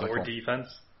on offense methodical. Or defense.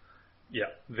 Yeah,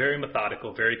 very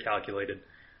methodical, very calculated.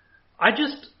 I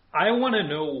want to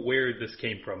know where this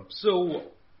came from. So,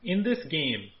 in this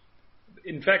game,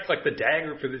 in fact, the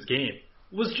dagger for this game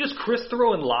was just Chris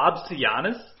throwing lobs to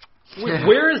Giannis.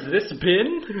 Where has this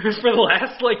been for the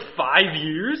last 5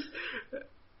 years?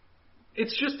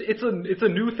 It's a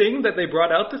new thing that they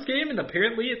brought out this game, and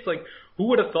apparently it's who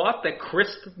would have thought that Chris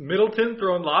Middleton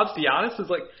throwing lobs to Giannis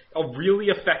is a really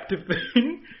effective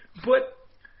thing? But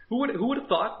who would have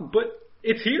thought? But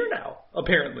it's here now,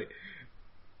 apparently.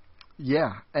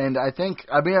 Yeah, and I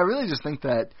really just think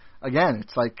that, again,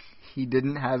 it's he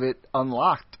didn't have it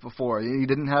unlocked before. He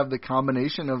didn't have the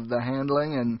combination of the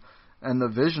handling and the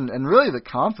vision and really the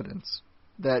confidence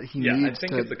that he needs. Yeah, I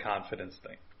think it's a confidence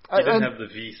thing. He didn't have the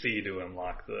VC to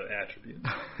unlock the attribute.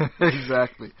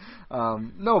 Exactly.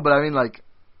 No, but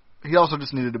he also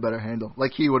just needed a better handle.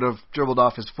 He would have dribbled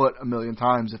off his foot a million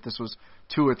times if this was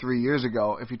 2 or 3 years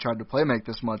ago, if he tried to play make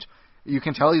this much. You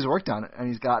can tell he's worked on it, and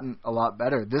he's gotten a lot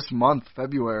better. This month,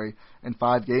 February, in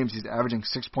 5 games, he's averaging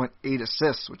 6.8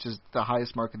 assists, which is the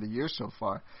highest mark of the year so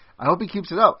far. I hope he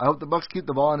keeps it up. I hope the Bucks keep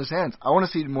the ball in his hands. I want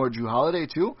to see more Jrue Holiday,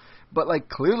 too, but,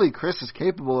 clearly Chris is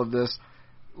capable of this.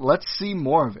 Let's see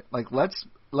more of it.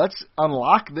 Let's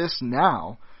unlock this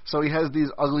now so he has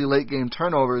these ugly late-game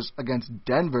turnovers against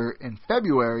Denver in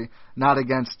February, not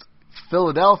against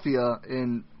Philadelphia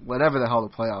in whatever the hell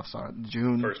the playoffs are.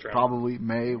 June, probably,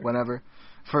 May, whenever.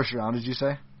 First round, did you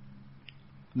say?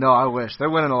 No, I wish. They're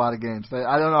winning a lot of games.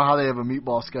 I don't know how they have a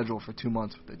meatball schedule for 2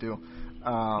 months, but they do.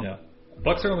 Yeah.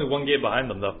 Bucks are only 1 game behind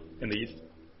them, though, in the East.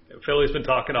 Philly's been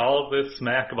talking all of this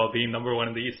smack about being number 1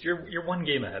 in the East. You're 1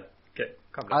 game ahead. Okay,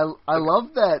 calm down. I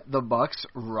love that the Bucks'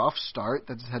 rough start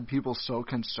that's had people so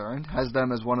concerned has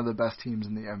them as one of the best teams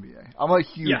in the NBA. I'm a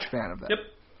huge fan of that. Yep.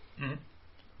 Mm-hmm.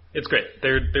 It's great.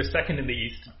 They're second in the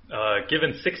East.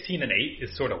 Given 16-8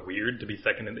 is sort of weird to be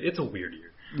second in. It's a weird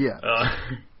year. Yeah.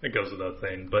 It goes without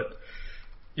saying, but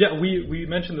yeah, we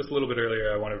mentioned this a little bit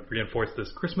earlier. I want to reinforce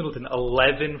this. Chris Middleton,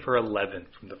 11 for 11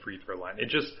 from the free throw line.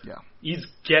 He's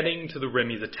getting to the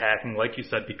rim. He's attacking, like you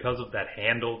said, because of that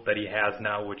handle that he has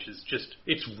now, which is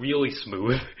it's really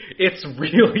smooth. It's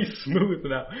really smooth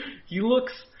now. He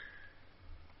looks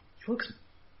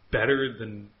better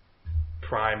than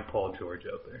prime Paul George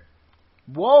out there.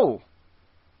 Whoa.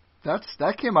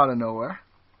 That came out of nowhere.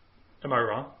 Am I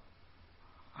wrong?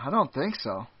 I don't think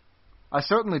so. I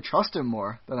certainly trust him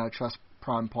more than I trust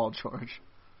prime Paul George.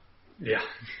 Yeah.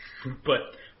 But,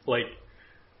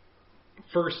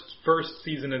 first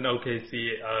season in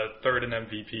OKC, third in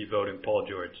MVP voting Paul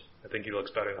George. I think he looks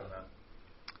better than that.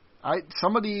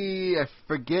 I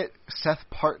forget, Seth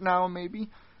Partnow maybe,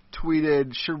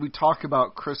 tweeted, should we talk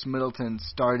about Chris Middleton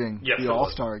starting the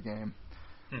All-Star game?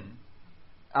 Mm-hmm.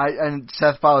 And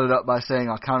Seth followed it up by saying,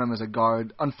 I'll count him as a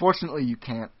guard. Unfortunately, you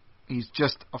can't. He's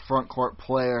just a front court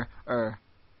player, a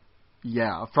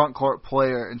front court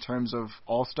player in terms of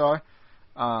All-Star.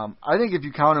 I think if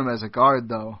you count him as a guard,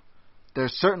 though,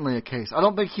 there's certainly a case. I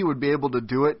don't think he would be able to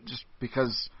do it just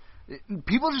because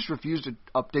people just refuse to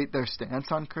update their stance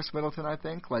on Chris Middleton, I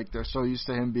think. They're so used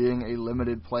to him being a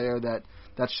limited player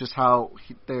that's just how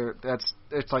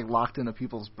it's locked into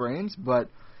people's brains. But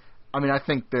I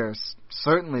think there's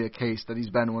certainly a case that he's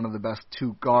been one of the best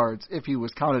 2 guards, if he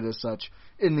was counted as such,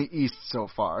 in the East so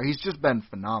far. He's just been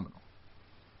phenomenal.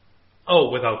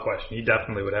 Oh, without question. He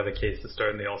definitely would have a case to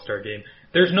start in the All-Star game.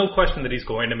 There's no question that he's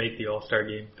going to make the All-Star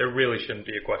game. There really shouldn't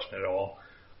be a question at all.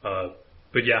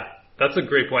 But yeah, that's a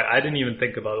great point. I didn't even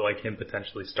think about him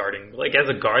potentially starting. As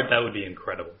a guard, that would be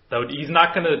incredible. He's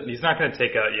not gonna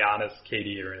take a Giannis,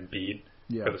 KD, or Embiid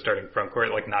for the starting front court,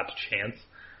 not a chance.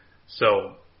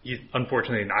 So He's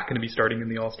unfortunately not going to be starting in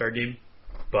the All-Star game.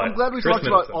 But I'm glad we talked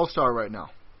about All-Star right now.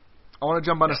 I want to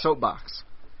jump on a soapbox.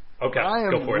 Okay, I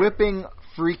go am for it. whipping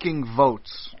freaking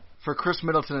votes for Chris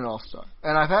Middleton in All-Star.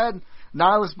 And I've had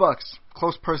Nihilus Bucks,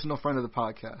 close personal friend of the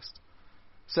podcast,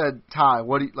 said, Ty,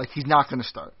 he's not going to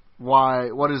start.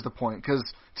 Why? What is the point? Because,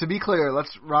 to be clear,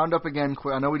 let's round up again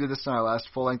quick. I know we did this in our last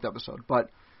full-length episode, but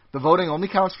the voting only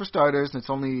counts for starters, and it's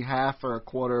only half or a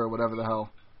quarter or whatever the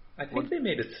hell. I think they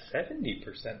made it 70%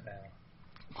 now.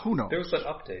 Who knows? There was an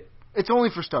update. It's only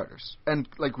for starters. And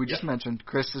like we just mentioned,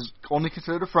 Chris is only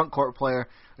considered a front court player.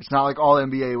 It's not like all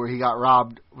NBA where he got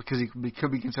robbed because he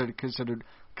could be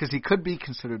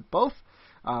considered both.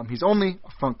 He's only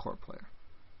a front court player.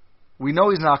 We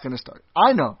know he's not going to start.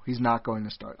 I know he's not going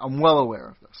to start. I'm well aware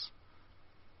of this.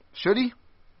 Should he?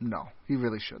 No, he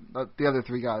really shouldn't. The other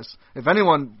three guys, if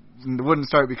anyone wouldn't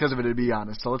start because of it, it'd be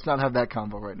Giannis. So let's not have that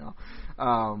convo right now.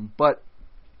 But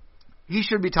he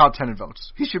should be top 10 in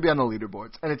votes. He should be on the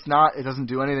leaderboards. And it's not. It doesn't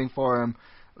do anything for him.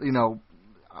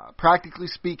 Practically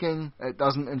speaking, it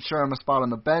doesn't ensure him a spot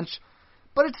on the bench.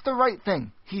 But it's the right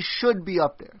thing. He should be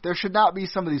up there. There should not be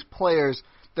some of these players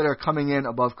that are coming in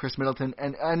above Chris Middleton.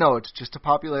 And I know it's just a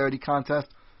popularity contest.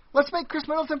 Let's make Chris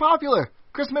Middleton popular.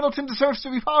 Chris Middleton deserves to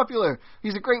be popular.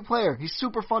 He's a great player. He's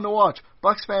super fun to watch.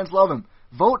 Bucks fans love him.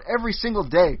 Vote every single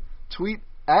day. Tweet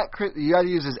at Chris. You got to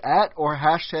use his @ or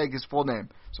hashtag his full name.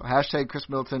 So hashtag Chris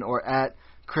Middleton or @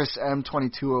 Chris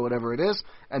M22 or whatever it is.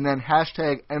 And then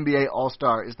hashtag NBA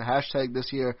All-Star is the hashtag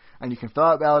this year. And you can fill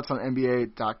out ballots on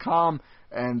NBA.com.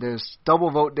 And there's double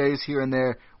vote days here and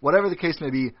there. Whatever the case may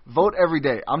be, vote every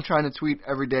day. I'm trying to tweet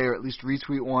every day or at least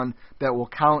retweet one that will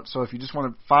count. So if you just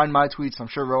want to find my tweets, I'm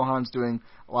sure Rohan's doing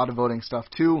a lot of voting stuff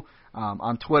too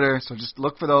on Twitter. So just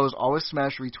look for those. Always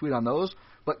smash retweet on those.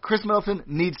 But Chris Middleton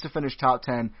needs to finish top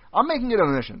 10. I'm making it a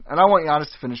mission. And I want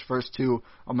Giannis to finish first too.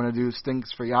 I'm going to do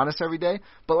stinks for Giannis every day.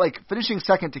 But finishing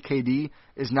second to KD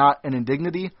is not an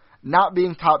indignity. Not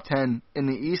being top 10 in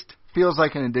the East feels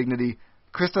like an indignity.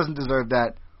 Chris doesn't deserve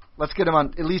that. Let's get him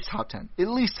on at least top 10. At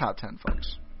least top 10,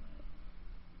 folks.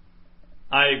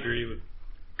 I agree with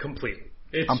completely.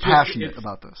 I'm passionate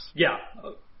about this. Yeah.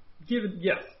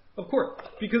 Yes, of course.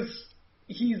 Because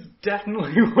he's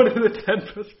definitely one of the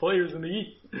 10 best players in the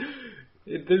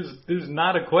East. There's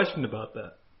not a question about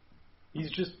that.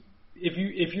 He's just,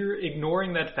 if you're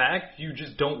ignoring that fact, you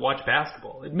just don't watch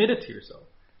basketball. Admit it to yourself.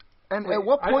 And at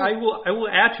what point? I will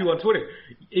at you on Twitter.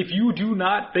 If you do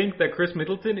not think that Chris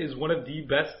Middleton is one of the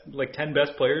best, 10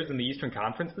 best players in the Eastern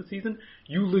Conference this season,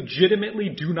 you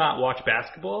legitimately do not watch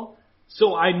basketball.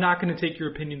 So I'm not going to take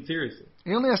your opinion seriously.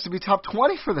 He only has to be top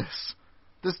 20 for this.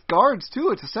 This guards too.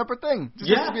 It's a separate thing.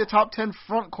 Just has to be a top 10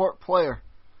 front court player.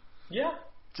 Yeah.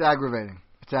 It's aggravating.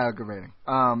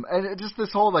 And just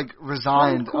this whole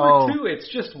resigned. Too. It's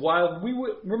just wild.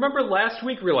 Remember last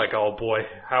week we were like, oh boy,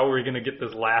 how are we going to get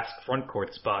this last front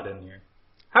court spot in here?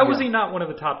 How was he not one of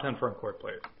the top 10 front court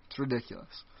players? It's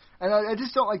ridiculous. And I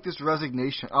just don't like this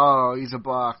resignation. Oh, he's a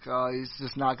Buck. Oh, he's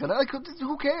just not going to.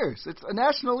 Who cares? It's a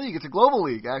national league. It's a global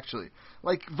league, actually.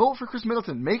 Vote for Chris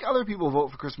Middleton. Make other people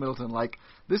vote for Chris Middleton.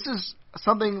 This is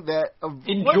something that...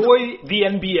 Enjoy the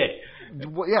NBA.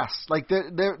 Yes.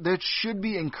 There should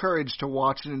be encouraged to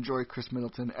watch and enjoy Chris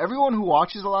Middleton. Everyone who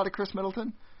watches a lot of Chris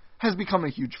Middleton has become a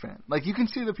huge fan. You can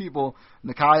see the people,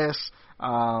 Nikias,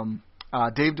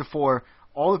 Dave DeFore,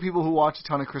 all the people who watch a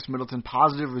ton of Chris Middleton.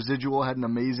 Positive Residual had an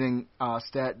amazing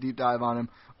stat deep dive on him.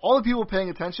 All the people paying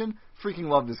attention freaking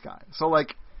love this guy. So,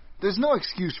 there's no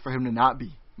excuse for him to not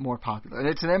be more popular. And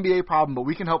it's an NBA problem, but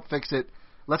we can help fix it.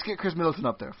 Let's get Chris Middleton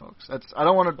up there, folks. I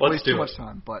don't want to waste too much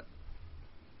time, but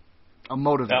I'm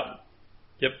motivated.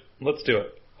 Yep, let's do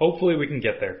it. Hopefully we can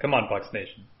get there. Come on, Bucks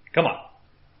Nation. Come on.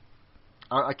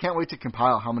 I can't wait to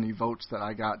compile how many votes that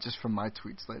I got just from my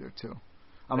tweets later, too.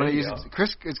 I'm going to use it.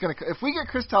 Chris. If we get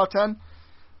Chris top 10,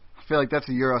 I feel like that's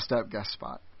a Eurostep guest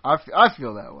spot. I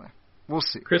feel that way. We'll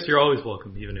see. Chris, you're always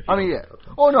welcome, even if you yeah.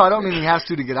 Oh, no, I don't mean he has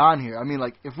to get on here. I mean,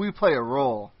 if we play a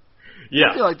role,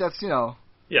 I feel like that's,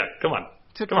 Yeah, come on.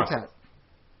 Tip for tat.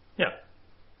 Yeah.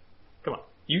 Come on.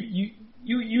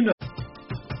 You know.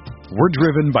 We're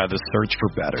driven by the search for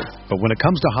better. But when it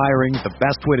comes to hiring, the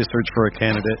best way to search for a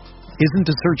candidate isn't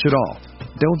to search at all.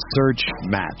 Don't search,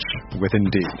 match with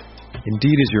Indeed.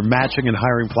 Indeed is your matching and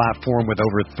hiring platform with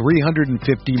over 350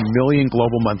 million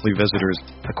global monthly visitors,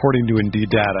 according to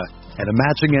Indeed data, and a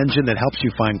matching engine that helps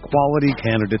you find quality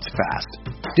candidates fast.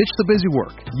 Ditch the busy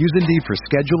work. Use Indeed for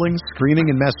scheduling, screening,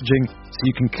 and messaging so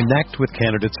you can connect with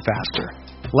candidates faster.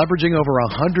 Leveraging over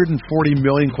 140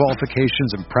 million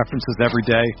qualifications and preferences every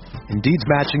day, Indeed's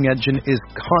matching engine is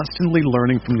constantly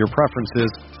learning from your preferences,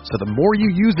 so the more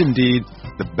you use Indeed,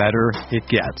 the better it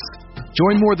gets.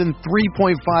 Join more than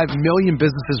 3.5 million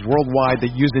businesses worldwide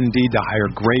that use Indeed to hire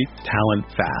great talent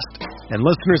fast. And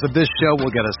listeners of this show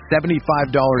will get a $75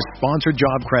 sponsored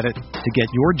job credit to get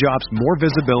your jobs more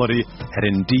visibility at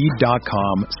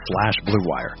Indeed.com/Blue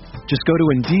Wire. Just go to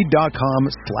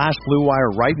Indeed.com/Blue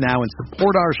Wire right now and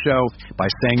support our show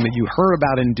by saying that you heard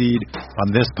about Indeed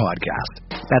on this podcast.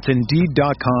 That's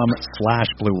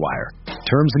Indeed.com/Blue Wire.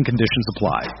 Terms and conditions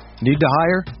apply. Need to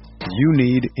hire? You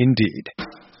need Indeed.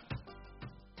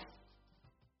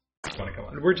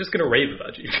 We're just going to rave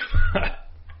about you.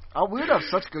 We would have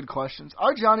such good questions.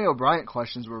 Our Johnny O'Bryant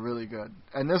questions were really good.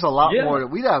 And there's a lot more.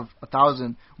 We'd have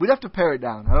 1,000. We'd have to pare it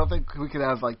down. I don't think we could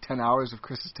have like 10 hours of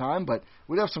Chris's time, but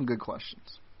we'd have some good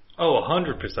questions. Oh,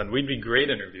 100%. We'd be great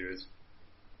interviewers.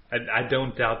 I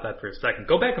don't doubt that for a second.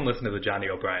 Go back and listen to the Johnny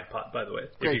O'Bryant pod, by the way,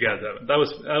 if you guys haven't. That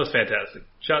was fantastic.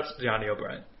 Shouts to Johnny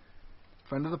O'Bryant.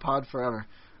 Friend of the pod forever.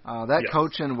 That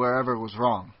coach in wherever was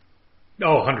wrong.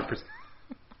 Oh, 100%.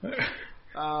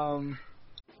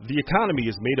 The economy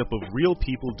is made up of real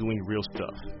people doing real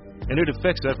stuff, and it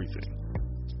affects everything,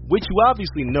 which you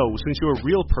obviously know since you're a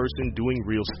real person doing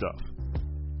real stuff.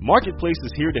 Marketplace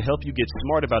is here to help you get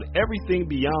smart about everything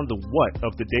beyond the what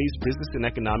of the day's business and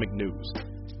economic news.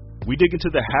 We dig into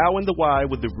the how and the why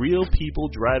with the real people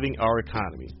driving our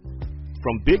economy.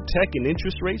 From big tech and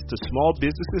interest rates to small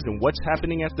businesses and what's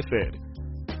happening at the Fed,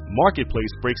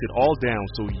 Marketplace breaks it all down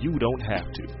so you don't have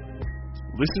to.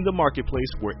 Listen to Marketplace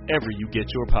wherever you get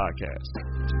your podcasts.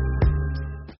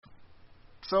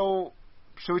 So,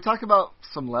 should we talk about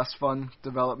some less fun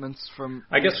developments from...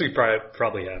 I guess we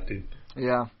probably have to.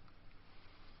 Yeah.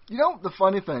 You know, the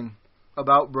funny thing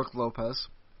about Brook Lopez,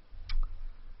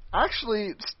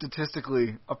 actually,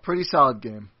 statistically, a pretty solid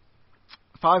game.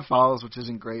 5 fouls, which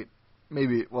isn't great.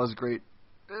 Maybe it was great.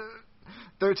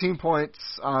 13 points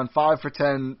on 5 for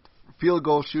 10 field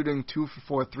goal shooting, 2 for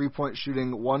 4 3-point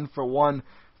shooting, 1 for 1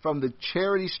 from the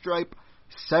charity stripe,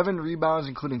 7 rebounds,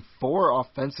 including 4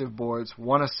 offensive boards,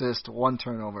 1 assist, 1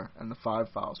 turnover, and the 5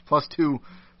 fouls, plus 2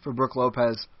 for Brook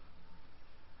Lopez.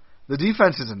 The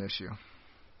defense is an issue.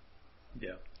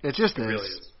 Yeah. It just is. Really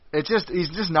is.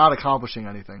 He's just not accomplishing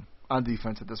anything on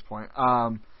defense at this point.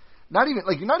 Not even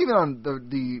on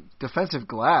the defensive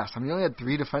glass. I mean, he only had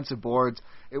 3 defensive boards.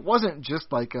 It wasn't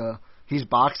just like he's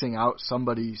boxing out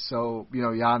somebody so,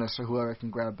 Giannis or whoever can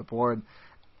grab the board.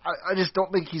 I just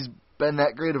don't think he's been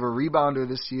that great of a rebounder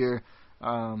this year.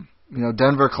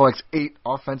 Denver collects 8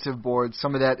 offensive boards.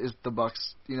 Some of that is the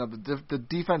Bucks. The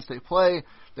defense they play.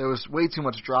 There was way too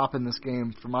much drop in this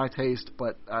game for my taste,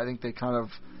 but I think they kind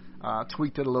of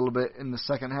tweaked it a little bit in the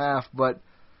second half. But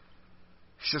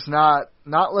it's just not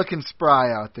looking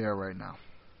spry out there right now.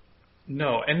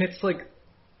 No, and it's like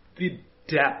the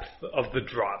depth of the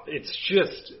drop. It's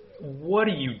just, what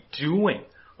are you doing?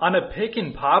 On a pick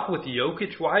and pop with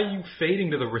Jokic, why are you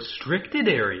fading to the restricted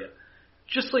area?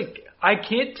 Just like, I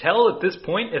can't tell at this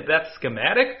point if that's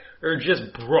schematic or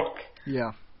just Brook.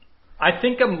 Yeah. I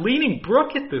think I'm leaning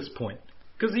Brook at this point.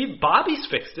 Because Bobby's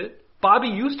fixed it. Bobby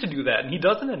used to do that, and he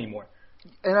doesn't anymore.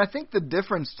 And I think the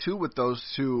difference, too, with those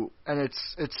two, and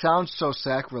it sounds so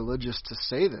sacrilegious to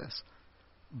say this,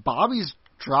 Bobby's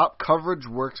drop coverage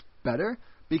works better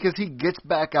because he gets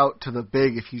back out to the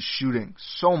big if he's shooting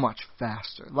so much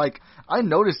faster. Like, I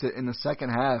noticed it in the second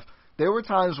half. There were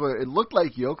times where it looked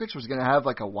like Jokic was going to have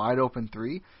like a wide-open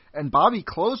 3, and Bobby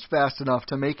closed fast enough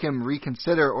to make him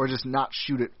reconsider or just not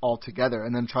shoot it altogether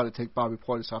and then try to take Bobby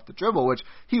Portis off the dribble, which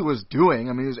he was doing.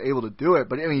 I mean, he was able to do it,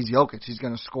 but I mean, he's Jokic. He's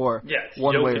going to score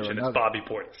one Jokic way or and another. It's Bobby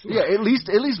Portis. Yeah, at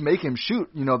least make him shoot,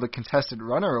 the contested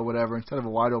runner or whatever instead of a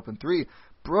wide-open 3.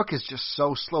 Brook is just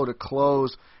so slow to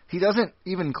close. He doesn't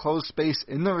even close space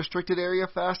in the restricted area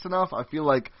fast enough. I feel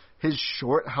like his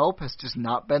short help has just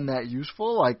not been that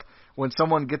useful. Like, when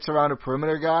someone gets around a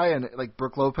perimeter guy and, like,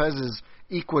 Brook Lopez is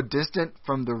equidistant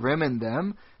from the rim and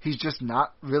them, he's just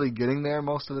not really getting there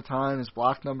most of the time. His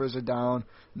block numbers are down.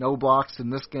 No blocks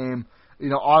in this game.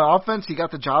 On offense, he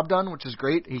got the job done, which is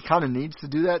great. He kind of needs to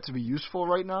do that to be useful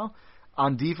right now.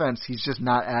 On defense, he's just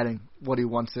not adding what he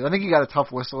wants to. I think he got a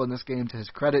tough whistle in this game to his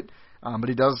credit, but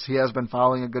he has been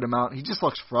fouling a good amount. He just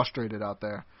looks frustrated out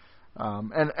there,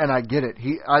 and I get it.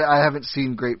 I haven't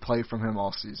seen great play from him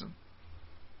all season.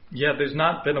 Yeah, there's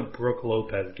not been a Brook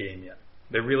Lopez game yet.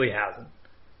 There really hasn't.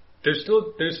 There's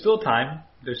still time.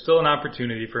 There's still an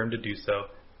opportunity for him to do so.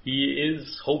 he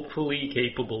is hopefully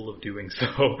capable of doing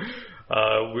so.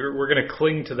 We're going to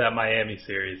cling to that Miami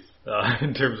series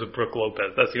in terms of Brook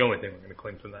Lopez. That's the only thing we're going to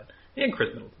cling from that. And Chris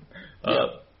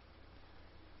Middleton.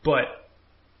 But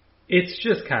it's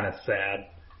just kind of sad.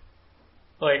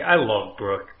 Like, I love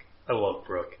Brook.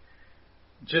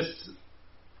 Just,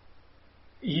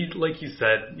 like you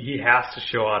said, he has to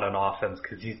show out on offense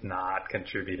because he's not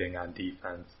contributing on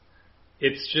defense.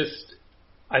 It's just,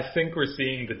 I think we're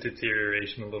seeing the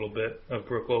deterioration a little bit of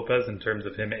Brook Lopez in terms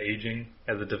of him aging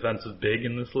as a defensive big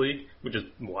in this league, which is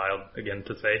wild, again,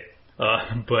 to say.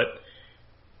 But,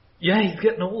 yeah, he's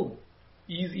getting old.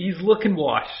 He's looking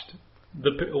washed.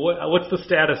 What's the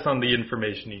status on the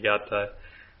information you got, Ty?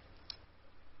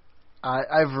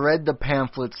 I've read the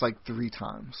pamphlets like 3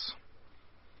 times.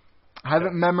 I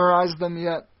haven't memorized them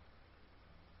yet,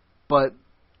 but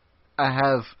I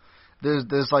have.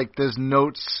 There's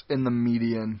notes in the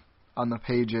median on the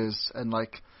pages, and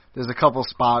like there's a couple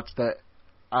spots that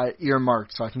I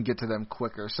earmarked so I can get to them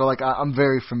quicker. So like I'm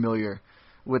very familiar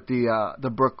with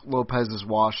the Brook Lopez is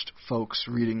washed folks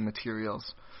reading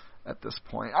materials at this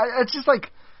point. It's just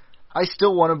like, I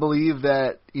still want to believe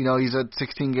that, you know, he's a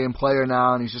 16-game player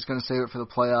now and he's just going to save it for the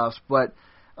playoffs. But,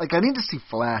 like, I need to see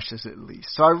flashes at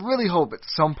least. So I really hope at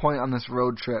some point on this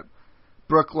road trip,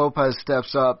 Brook Lopez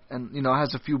steps up and, you know,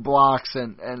 has a few blocks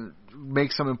and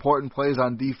makes some important plays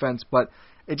on defense. But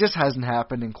it just hasn't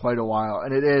happened in quite a while.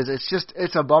 And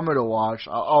it's a bummer to watch.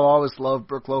 I'll always love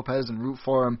Brook Lopez and root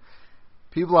for him.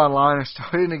 People online are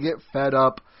starting to get fed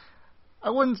up. I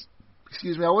wouldn't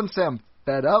say I'm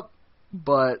fed up,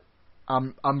 but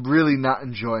I'm really not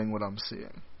enjoying what I'm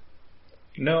seeing.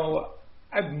 No,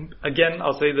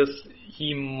 I'll say this.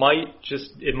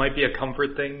 It might be a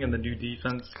comfort thing in the new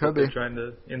defense that they're trying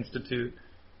to institute.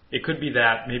 It could be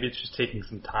that. Maybe it's just taking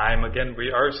some time. Again, we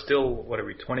are still,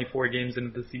 24 games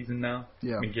into the season now?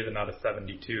 Yeah. I mean, given out of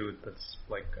 72, that's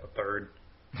like a third,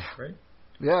 right?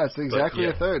 Yeah, it's exactly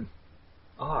a third.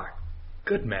 Ah,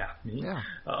 good math. Yeah.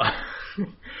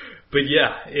 But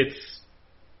yeah,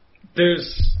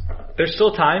 there's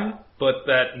still time, but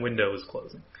that window is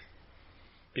closing.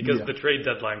 Because the trade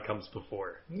deadline comes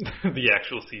before the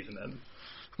actual season ends.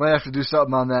 Might have to do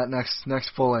something on that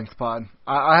next full-length pod.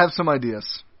 I have some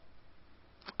ideas.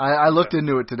 I looked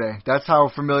into it today. That's how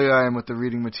familiar I am with the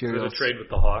reading materials. For the trade with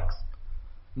the Hawks?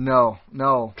 No.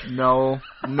 It's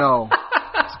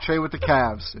a trade with the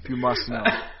Cavs, if you must know.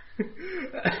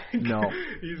 No.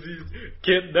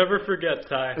 Can't never forget,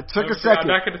 Ty. It took a second.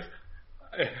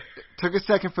 Took a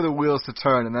second for the wheels to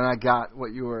turn, and then I got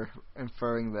what you were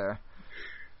inferring there.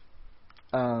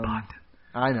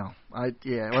 I know.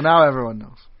 Well, now everyone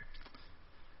knows.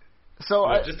 So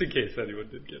just in case anyone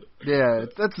did get it. Yeah,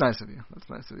 that's nice of you.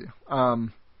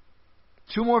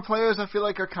 2 more players I feel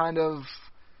like are kind of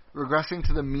regressing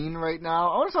to the mean right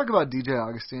now. I want to talk about DJ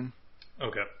Augustin.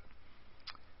 Okay.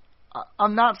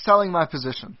 I'm not selling my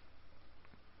position.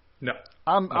 No.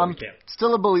 I'm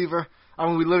still a believer. I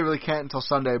mean, we literally can't until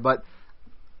Sunday, but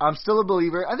I'm still a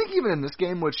believer. I think even in this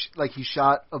game, which like he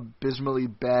shot abysmally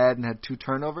bad and had 2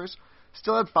 turnovers,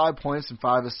 still had 5 points and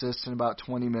 5 assists in about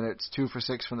 20 minutes, 2 for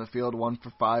 6 from the field, 1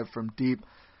 for 5 from deep.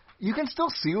 You can still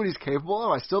see what he's capable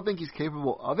of. I still think he's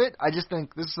capable of it. I just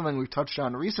think this is something we've touched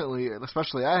on recently,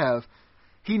 especially I have.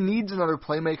 He needs another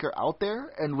playmaker out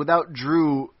there, and without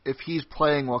Drew, if he's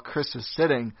playing while Chris is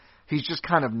sitting, he's just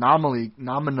kind of nominally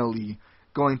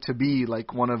going to be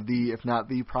like one of the, if not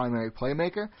the primary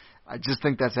playmaker. I just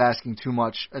think that's asking too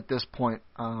much at this point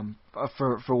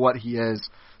for what he is.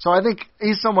 So I think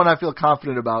he's someone I feel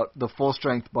confident about. The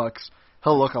full-strength Bucks,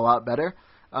 he'll look a lot better.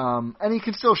 And he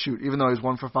can still shoot, even though he's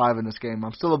 1 for 5 in this game.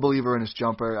 I'm still a believer in his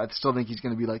jumper. I still think he's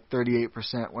going to be like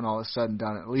 38% when all is said and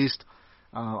done at least.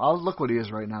 I'll look what he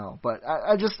is right now. But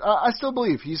I still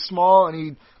believe he's small and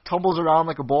he tumbles around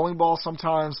like a bowling ball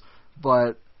sometimes,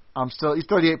 but he's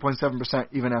 38.7%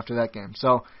 even after that game.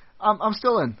 So I'm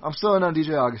still in. I'm still in on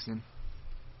DJ Augustin.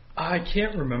 I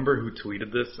can't remember who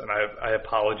tweeted this, and I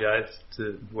apologize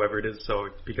to whoever it is,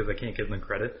 because I can't give them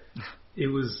credit. It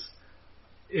was,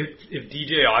 if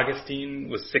DJ Augustin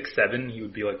was 6'7", he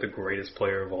would be like the greatest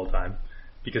player of all time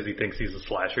because he thinks he's a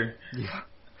slasher. Yeah,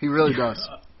 he really does.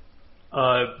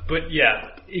 But yeah,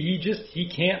 he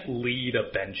can't lead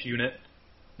a bench unit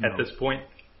at this point,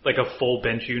 like a full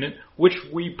bench unit, which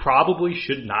we probably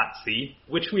should not see,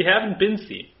 which we haven't been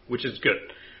seeing, which is good.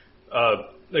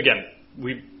 Again,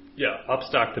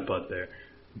 upstock the Bud there.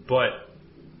 But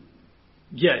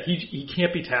yeah, he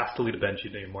can't be tasked to lead a bench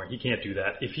unit anymore. He can't do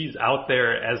that. If he's out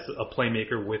there as a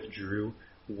playmaker with Drew,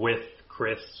 with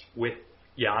Chris, with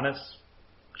Giannis,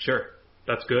 sure.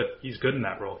 That's good. He's good in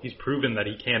that role. He's proven that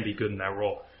he can be good in that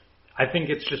role. I think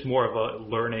it's just more of a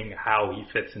learning how he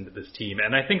fits into this team,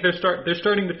 and I think they're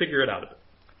starting to figure it out a bit.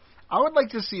 I would like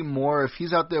to see more if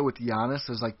he's out there with Giannis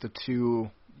as like the two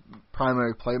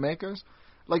primary playmakers.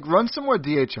 Like run some more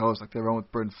DHOs like they run with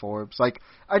Bryn Forbes. Like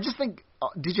I just think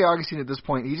DJ Augustine at this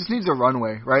point, he just needs a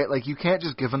runway, right? Like you can't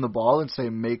just give him the ball and say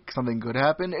make something good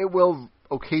happen. It will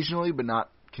occasionally, but not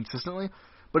consistently.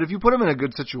 But if you put him in a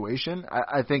good situation,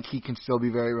 I think he can still be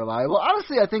very reliable.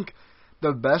 Honestly, I think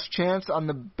the best chance on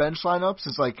the bench lineups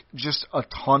is like just a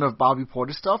ton of Bobby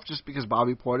Portis stuff, just because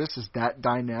Bobby Portis is that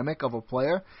dynamic of a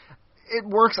player. It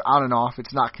works on and off.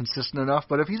 It's not consistent enough.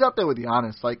 But if he's out there with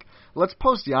Giannis, like, let's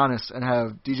post Giannis and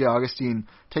have DJ Augustine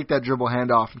take that dribble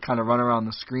handoff and kind of run around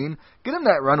the screen. Get him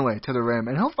that runway to the rim,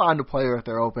 and he'll find a player if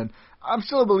they're open. I'm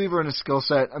still a believer in his skill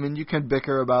set. I mean, you can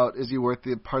bicker about is he worth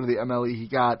the part of the MLE he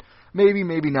got. Maybe,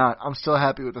 maybe not. I'm still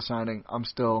happy with the signing. I'm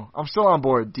still on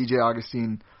board. DJ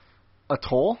Augustine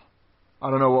Atoll? I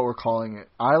don't know what we're calling it.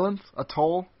 Island?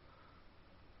 Atoll?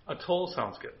 Atoll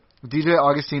sounds good. DJ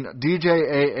Augustine,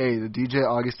 DJAA, the DJ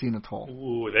Augustine Atoll.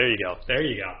 Ooh, there you go.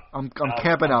 I'm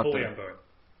camping out fully there. On board.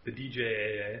 The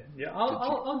DJAA. Yeah,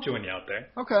 I'll join you out there.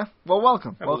 Okay. Well,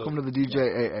 welcome to the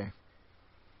DJAA.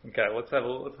 Okay, let's have a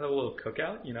little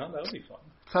cookout. That'll be fun.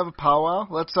 Let's have a powwow.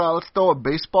 Let's throw a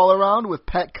baseball around with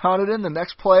Pat Connaughton, the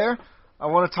next player I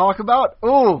want to talk about.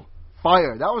 Ooh,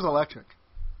 fire! That was electric.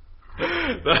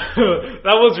 that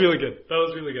was really good.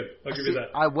 I'll give you that.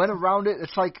 I went around it.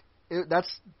 It's like.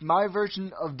 That's my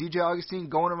version of DJ Augustine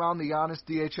going around the Giannis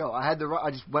DHL.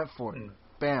 I just went for it.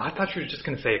 Bam. I thought you were just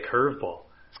going to say a curveball.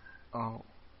 Oh,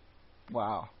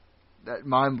 wow. That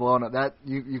mind blown up. That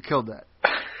you killed that.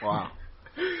 Wow.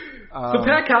 So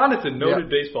Pat Connaughton, noted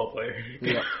baseball player.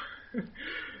 Yeah.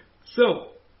 So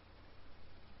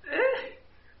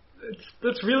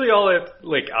that's really all I have.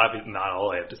 Like, obviously not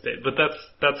all I have to say, but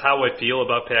that's how I feel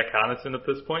about Pat Connaughton at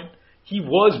this point. He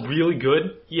was really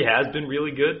good. He has been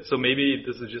really good. So maybe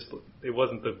this is just, it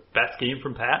wasn't the best game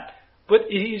from Pat. But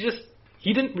he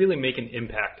didn't really make an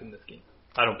impact in this game.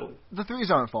 I don't believe. The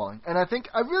threes aren't falling. And I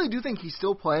really do think he's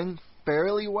still playing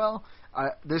fairly well.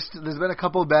 There's been a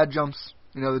couple of bad jumps.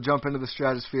 The jump into the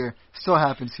stratosphere still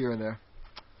happens here and there.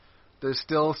 There's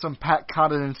still some Pat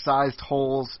Connaughton-sized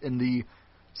holes in the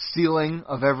ceiling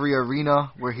of every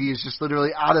arena where he is just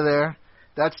literally out of there.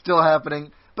 That's still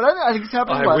happening. But I think it's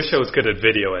happening less. I wish I was good at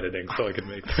video editing so I could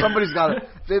make that. Somebody's got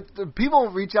it.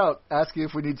 People reach out asking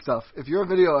if we need stuff. If you're a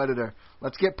video editor,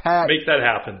 let's get Pat. Make that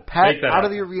happen. Pat out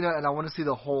of the arena, and I want to see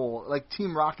the whole, like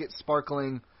Team Rocket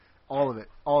sparkling, all of it.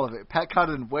 Pat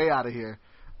Connaughton way out of here.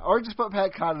 Or just put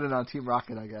Pat Connaughton on Team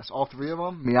Rocket, I guess. All three of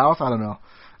them? Meowth? I don't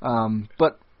know.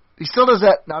 But he still does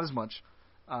that, not as much.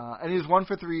 And he was 1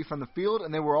 for 3 from the field,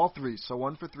 and they were all threes. So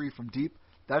 1 for 3 from deep.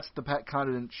 That's the Pat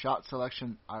Connaughton shot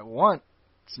selection I want.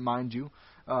 Mind you,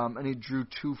 and he drew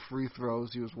 2 free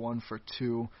throws. He was 1 for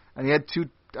 2, and he had he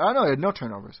had no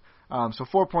turnovers. So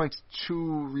 4 points,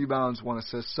 2 rebounds, 1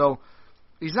 assist. So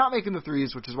he's not making the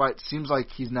threes, which is why it seems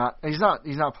like he's not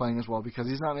playing as well because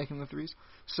he's not making the threes.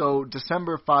 So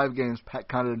December 5 games, Pat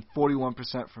Connaughton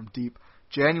 41% from deep.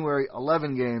 January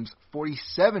 11 games,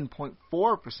 47.4%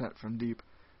 from deep.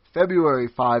 February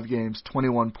 5 games,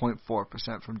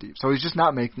 21.4% from deep. So he's just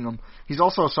not making them. He's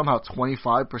also somehow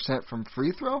 25% from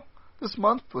free throw this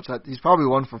month, which he's probably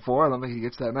 1 for 4. I don't think he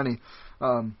gets that many.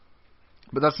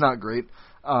 But that's not great.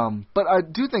 But I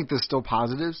do think there's still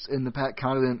positives in the Pat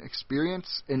Connaughton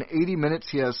experience. In 80 minutes,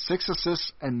 he has 6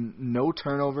 assists and no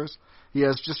turnovers. He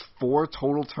has just 4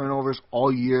 total turnovers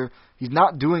all year. He's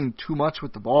not doing too much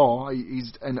with the ball.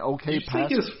 He's an okay passer. You think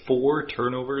he has 4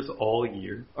 turnovers all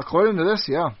year? According to this,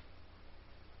 yeah.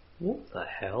 What the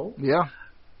hell? Yeah.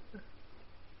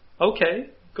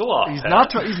 Okay, go off.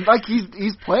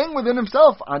 He's playing within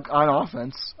himself on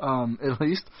offense, at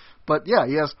least. But yeah,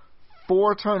 he has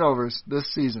 4 turnovers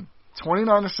this season.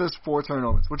 29 assists, 4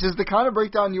 turnovers, which is the kind of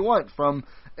breakdown you want from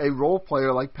a role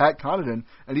player like Pat Connaughton.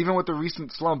 And even with the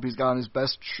recent slump, he's gotten his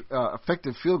best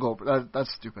effective field goal.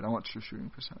 That's stupid. I want true shooting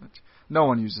percentage. No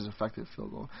one uses effective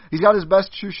field goal. He's got his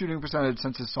best true shooting percentage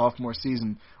since his sophomore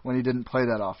season when he didn't play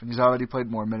that often. He's already played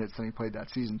more minutes than he played that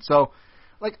season. So,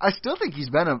 I still think he's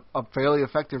been a fairly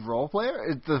effective role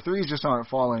player. The threes just aren't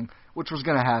falling, which was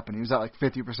going to happen. He was at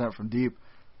 50% from deep.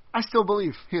 I still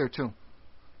believe here, too.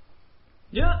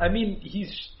 Yeah, I mean, he's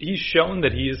shown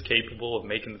that he is capable of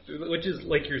making the, which is,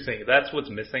 like you're saying, that's what's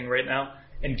missing right now.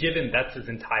 And given that's his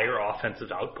entire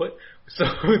offensive output, so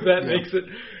that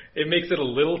makes it a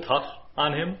little tough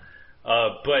on him.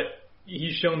 But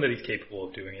he's shown that he's capable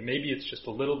of doing it. Maybe it's just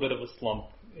a little bit of a slump.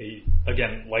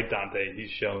 Again, like Dante,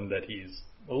 he's shown that he's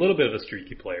a little bit of a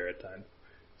streaky player at times.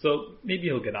 So maybe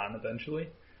he'll get on eventually.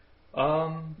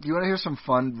 Do you want to hear some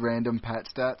fun, random Pat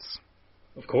stats?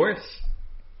 Of course.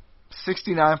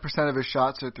 69% of his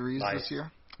shots are threes this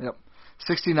year. Yep.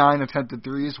 69 attempted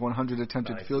threes, 100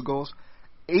 attempted field goals.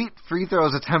 8 free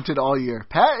throws attempted all year.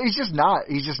 Pat, he's just not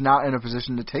in a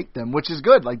position to take them, which is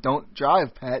good. Like, don't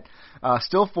drive, Pat.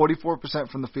 Still 44%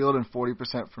 from the field and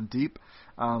 40% from deep.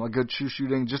 A good true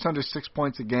shooting, just under 6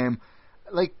 points a game.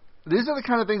 Like, these are the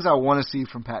kind of things I want to see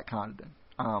from Pat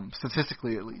Connaughton,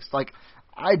 statistically at least. Like,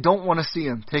 I don't want to see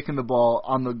him taking the ball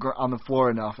on the floor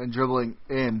enough and dribbling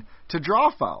in to draw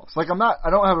fouls. Like, I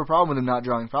don't have a problem with him not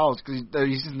drawing fouls because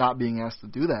he's just not being asked to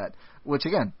do that, which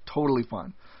again, totally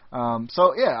fun.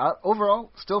 So yeah,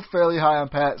 overall, still fairly high on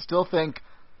Pat. Still think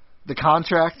the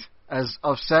contract, as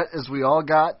upset as we all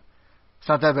got, it's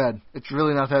not that bad. It's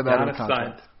really not that bad of a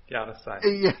contract. Giannis signed.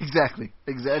 Yeah, exactly.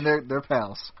 And they're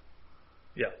pals.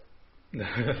 Yeah.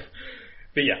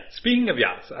 But yeah, speaking of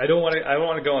Giannis, I don't want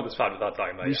to go on this pod without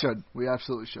talking about Giannis. We should. We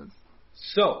absolutely should.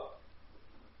 So,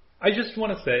 I just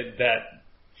want to say that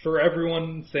for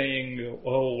everyone saying,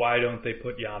 oh, why don't they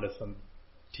put Giannis on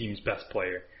team's best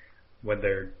player when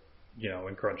they're,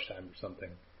 in crunch time or something.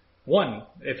 One,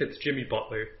 if it's Jimmy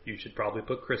Butler, you should probably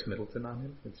put Chris Middleton on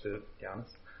him instead of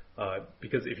Giannis.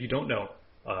 Because if you don't know,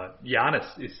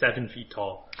 Giannis is 7 feet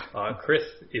tall. Chris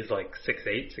is like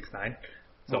 6'8", 6'9".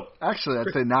 So well, actually,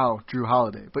 I'd say now Drew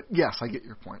Holiday. But yes, I get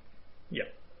your point. Yeah.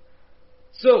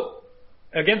 So,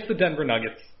 against the Denver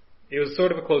Nuggets, it was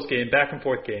sort of a close game, back and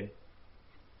forth game.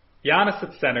 Giannis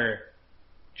at center,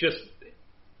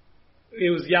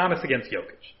 it was Giannis against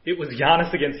Jokic. It was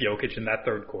Giannis against Jokic in that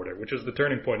third quarter, which was the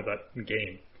turning point of that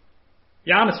game.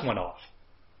 Giannis went off.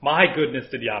 My goodness,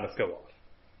 did Giannis go off.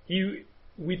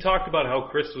 We talked about how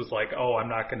Chris was like, oh, I'm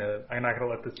not gonna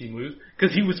let this team lose,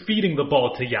 because he was feeding the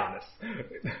ball to Giannis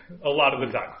a lot of the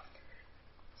time.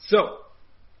 So,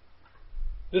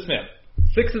 this man,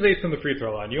 6 of 8 from the free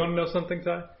throw line. You want to know something,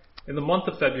 Ty? In the month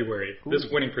of February, this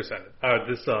winning percentage,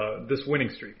 this winning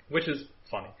streak, which is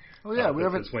funny. Oh yeah, we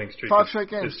have this winning streak 5 straight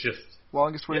games. It's just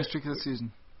longest winning streak of the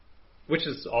season. Which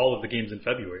is all of the games in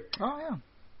February. Oh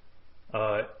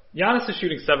yeah. Giannis is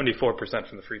shooting 74%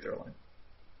 from the free throw line.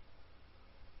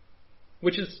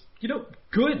 Which is,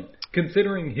 good,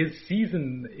 considering his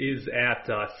season is at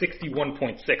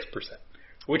 61.6%,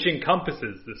 which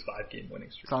encompasses this 5-game winning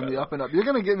streak. It's on the up and up. You're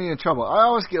going to get me in trouble. I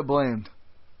always get blamed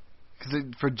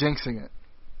for jinxing it.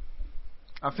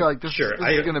 I feel like this is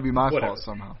going to be my fault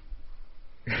somehow.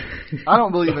 I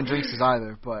don't believe in jinxes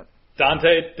either, but...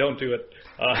 Dante, don't do it.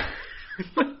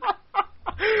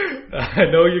 I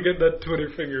know you're getting that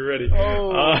Twitter finger ready.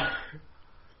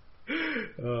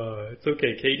 It's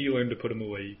okay. KD learned to put him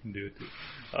away. You can do it too.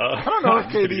 I don't know if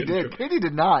KD did. KD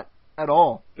did not at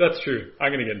all. That's true.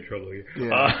 I'm going to get in trouble here.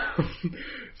 Yeah.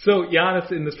 So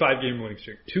Giannis in this 5-game winning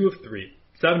streak, 2 of 3,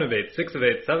 7 of 8, 6 of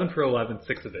 8, 7 for 11,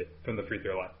 6 of 8 from the free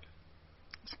throw line.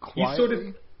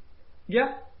 Quietly.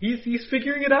 He's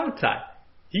figuring it out, Ty.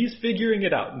 He's figuring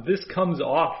it out. This comes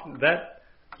off that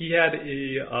he had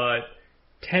a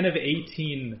 10 of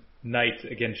 18 night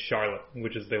against Charlotte,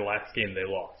 which is the last game they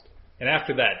lost. And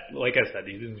after that, like I said,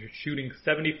 he's shooting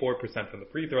 74% from the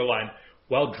free throw line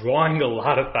while drawing a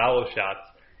lot of foul shots.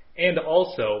 And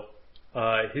also,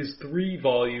 his 3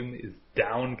 volume is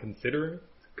down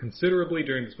considerably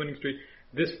during this winning streak.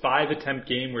 This 5-attempt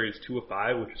game where he's 2 of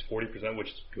 5, which is 40%, which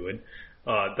is good.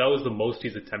 That was the most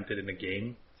he's attempted in a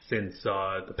game since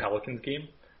the Pelicans game,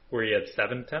 where he had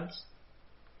 7 attempts.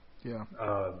 Yeah.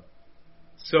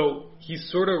 So he's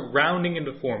sort of rounding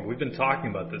into form. We've been talking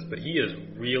about this, but he is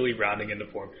really rounding into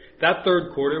form. That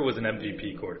third quarter was an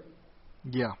MVP quarter.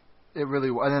 Yeah, it really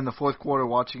was. And then the fourth quarter,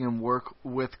 watching him work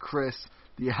with Chris,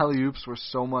 the alley-oops were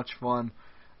so much fun.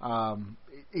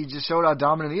 He just showed how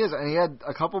dominant he is, and he had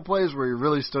a couple plays where he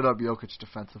really stood up Jokic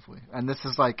defensively. And this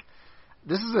is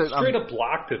straight up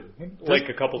blocked him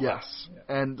a couple times. Yes,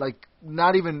 and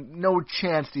no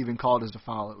chance to even call it as a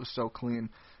foul. It was so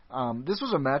clean. This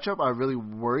was a matchup I really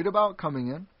worried about coming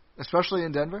in, especially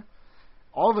in Denver.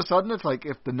 All of a sudden, it's like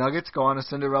if the Nuggets go on a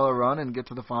Cinderella run and get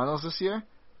to the finals this year,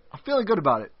 I'm feeling good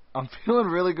about it. I'm feeling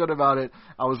really good about it.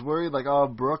 I was worried,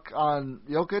 Brook on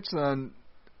Jokic, and then,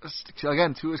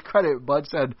 again, to his credit, Bud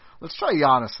said, let's try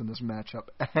Giannis in this matchup.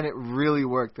 And it really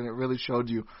worked, and it really showed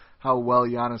you how well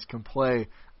Giannis can play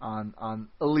on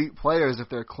elite players if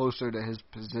they're closer to his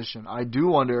position. I do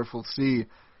wonder if we'll see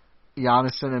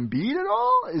Giannis and Embiid at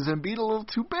all? Is Embiid a little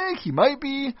too big? He might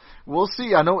be. We'll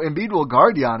see. I know Embiid will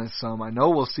guard Giannis some. I know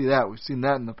we'll see that. We've seen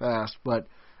that in the past. But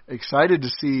excited to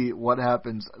see what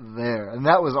happens there. And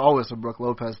that was always a Brook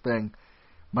Lopez thing.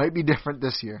 Might be different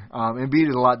this year. Embiid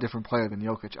is a lot different player than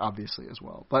Jokic, obviously, as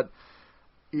well. But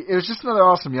it was just another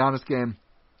awesome Giannis game.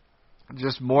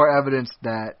 just more evidence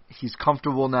that he's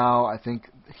comfortable now. I think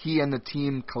he and the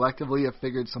team collectively have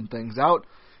figured some things out.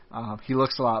 He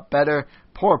looks a lot better.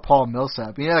 Poor Paul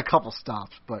Millsap. He had a couple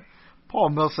stops, but Paul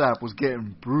Millsap was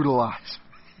getting brutalized.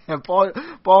 And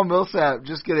Paul Millsap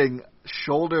just getting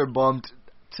shoulder bumped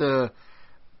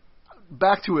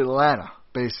back to Atlanta,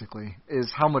 basically,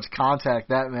 is how much contact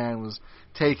that man was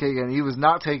taking, and he was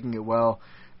not taking it well.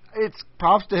 It's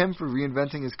props to him for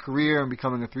reinventing his career and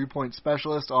becoming a three-point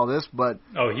specialist, all this, but...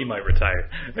 Oh, he might retire.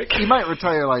 He might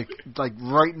retire, like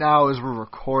right now as we're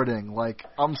recording. Like,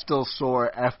 I'm still sore,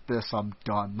 F this, I'm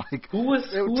done. Like, who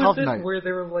was it night. where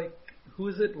they were like... Who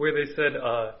was it where they said,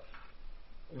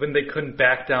 when they couldn't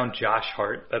back down Josh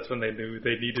Hart, that's when they knew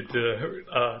they needed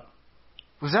to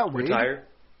was that Wade? Retire?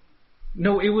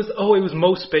 No, it was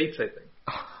Mo Spates, I think.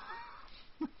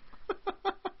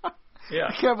 Yeah.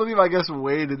 I can't believe I guessed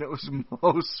Wade and it was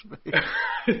Mo Spates.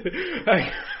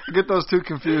 I get those two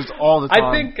confused all the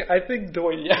time. I think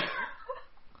Doyle, yeah.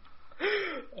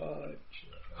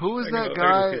 Who was that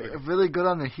guy really good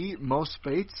on the Heat? Mo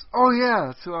Spates? Oh, yeah,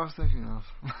 that's who I was thinking of.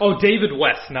 Oh, David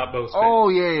West, not Mo Spates. Oh,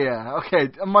 yeah. Okay,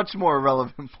 a much more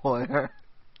relevant player.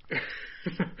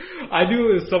 I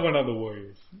knew it was someone on the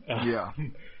Warriors. Yeah.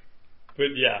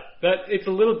 But yeah, it's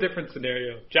a little different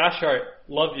scenario. Josh Hart,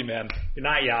 love you, man. You're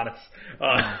not Giannis.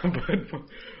 But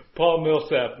Paul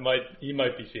Millsap might be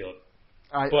feeling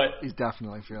it. He's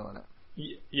definitely feeling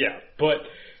it. Yeah, but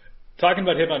talking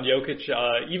about him on Jokic,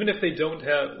 even if they don't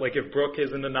have, like, if Brook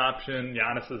isn't an option,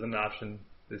 Giannis isn't an option,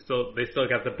 they still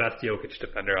got the best Jokic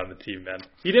defender on the team, man.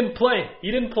 He didn't play.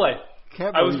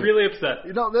 I was really upset.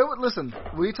 Listen,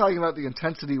 were you talking about the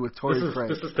intensity with Torrey Craig?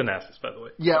 This is Thanasis, by the way.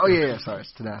 Yeah, sorry,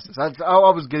 it's Thanasis.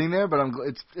 I was getting there, but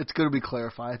it's good to be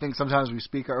clarified. I think sometimes we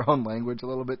speak our own language a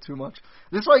little bit too much.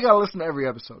 This is why you gotta listen to every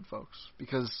episode, folks,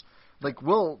 because like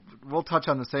we'll touch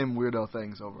on the same weirdo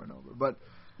things over and over. But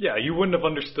yeah, you wouldn't have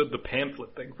understood the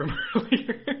pamphlet thing from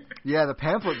earlier. Yeah, the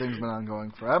pamphlet thing's been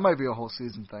ongoing for that might be a whole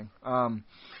season thing.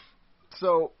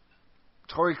 So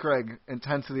Torrey Craig,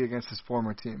 intensity against his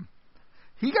former team.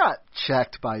 He got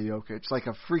checked by Jokic, like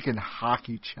a freaking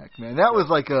hockey check, man. That was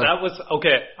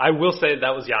okay. I will say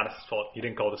that was Giannis' fault. He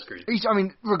didn't call the screen. I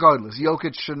mean, regardless,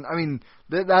 Jokic shouldn't. I mean,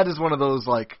 that is one of those,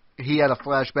 like, he had a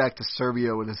flashback to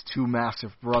Serbia with his two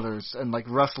massive brothers and, like,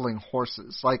 wrestling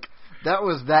horses. Like, that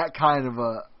was that kind of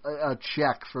a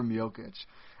check from Jokic.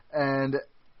 And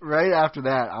right after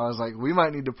that, I was like, we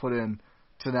might need to put in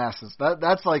Thanasis.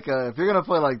 That's like if you're gonna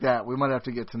play like that, we might have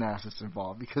to get Thanasis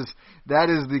involved because that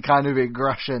is the kind of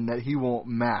aggression that he won't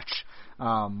match.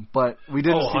 But we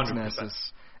didn't see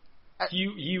Thanasis.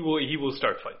 He will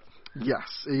start fights.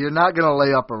 Yes, you're not gonna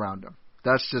lay up around him.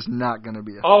 That's just not gonna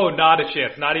be. Not a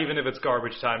chance. Not even if it's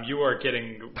garbage time. You are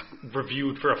getting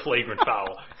reviewed for a flagrant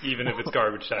foul, even if it's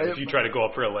garbage time. If you try to go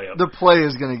up for a layup, the play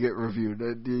is gonna get reviewed.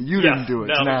 You didn't do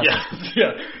it.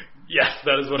 Yes,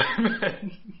 that is what I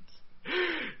meant.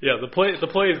 Yeah, the play is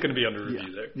going to be under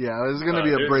review there. Yeah, there's going to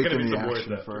be a break in the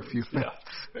action for a few minutes.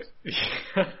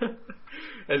 Yeah.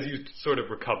 As you sort of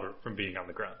recover from being on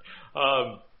the ground.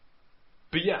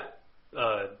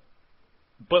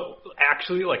 But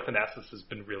actually, like, Thanasis has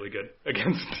been really good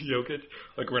against Jokic.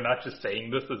 Like, we're not just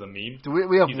saying this as a meme.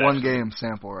 We have one game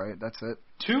sample, right? That's it?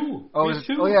 Two. Oh,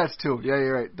 yeah, it's two. Yeah,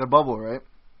 you're right. The bubble, right?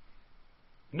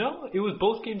 No, it was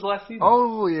both games last season.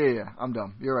 Oh, yeah. I'm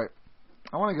dumb. You're right.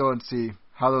 I want to go and see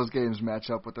how those games match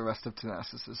up with the rest of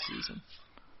Thanasis this season.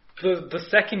 The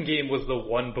second game was the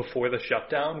one before the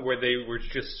shutdown where they were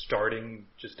just starting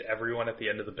just everyone at the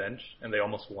end of the bench, and they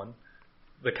almost won.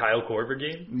 The Kyle Korver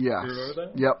game? Yes. You remember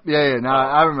that? Yep. Yeah. No,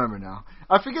 I remember now.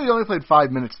 I figured he only played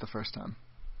 5 minutes the first time.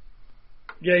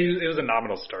 Yeah, it was a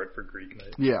nominal start for Greek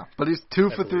night. Yeah, but he's 2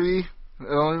 for 3.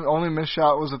 Only missed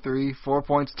shot was a 3. 4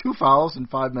 points, 2 fouls in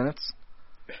 5 minutes.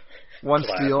 1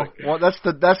 steal. Well, that's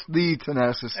the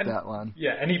Thanasis stat line.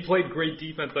 Yeah, and he played great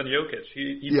defense on Jokic.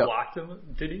 He blocked him.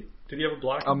 Did he? Did he have a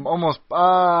block? Almost.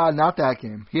 Not that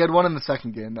game. He had one in the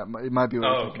second game. It might be what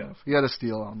I'm thinking of. He had a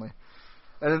steal only.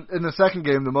 And in the second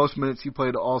game, the most minutes he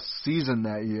played all season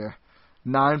that year,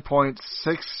 9 points,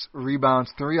 6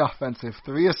 rebounds, 3 offensive,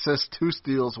 3 assists, 2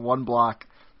 steals, 1 block,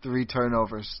 3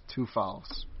 turnovers, 2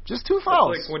 fouls. Just 2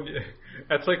 fouls.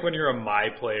 That's like when you're a my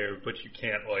player, but you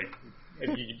can't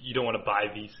and you don't want to buy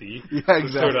VC. Yeah,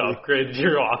 exactly. To sort of upgrade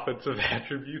your offensive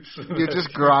attributes. You're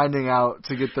just grinding out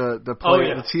to get the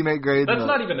play, the teammate grade. That's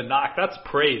not even a knock. That's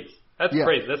praise. That's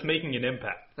praise. That's making an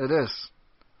impact. It is.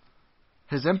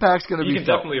 His impact's going to be felt. You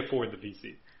can definitely afford the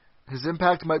VC. His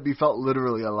impact might be felt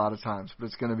literally a lot of times, but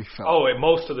it's going to be felt. Oh,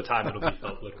 most of the time it'll be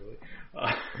felt literally.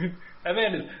 That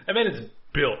man is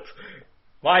built.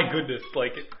 My goodness,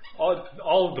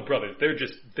 All of the brothers, they're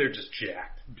just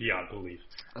jacked beyond belief.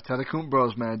 Antetokounmpo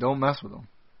bros, man, don't mess with them.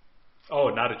 Oh,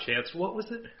 not a chance. What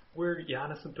was it? Where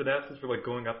Giannis and Thanasis were like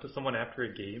going up to someone after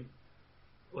a game?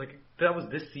 Like that was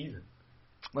this season.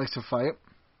 Likes to fight.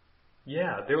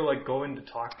 Yeah, they were like going to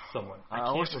talk to someone. I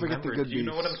always can't forget remember. the good Do you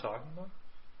know what beefs. I'm talking about?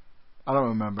 I don't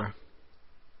remember.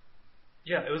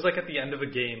 Yeah, it was like at the end of a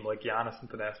game, like Giannis and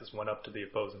Thanasis went up to the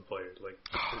opposing players, like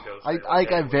to go say,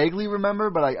 I vaguely remember,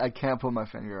 but I can't put my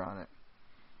finger on it.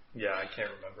 Yeah, I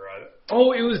can't remember either.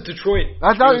 Oh, it was Detroit.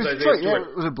 I thought it was Isaiah Detroit. Stewart.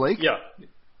 Yeah, was it Blake? Yeah.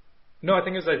 No, I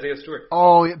think it was Isaiah Stewart.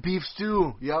 Oh, yeah, beef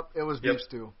stew. Yep, it was Yep. beef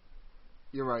stew.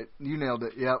 You're right. You nailed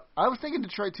it. Yep. I was thinking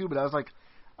Detroit too, but I was like,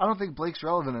 I don't think Blake's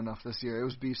relevant enough this year. It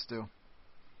was beef stew.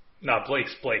 Nah,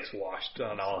 Blake's washed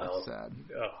on all hell. That's sad.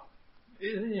 Oh.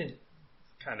 He's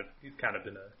kind of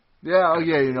been a. Yeah. Oh kind of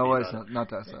yeah. been You know what? about It's not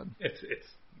that sad.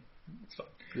 It's fine.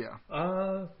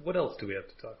 Yeah. What else do we have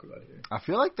to talk about here? I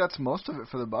feel like that's most of it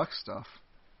for the Bucks stuff.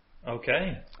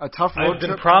 Okay. A tough road I've been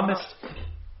trip. promised.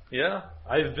 Yeah,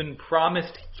 I've been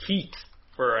promised heat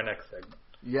for our next segment.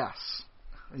 Yes.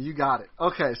 You got it.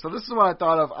 Okay, so this is what I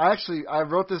thought of. I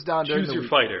wrote this down during Choose the your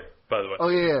week. fighter, by the way. Oh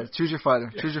yeah. Choose your fighter.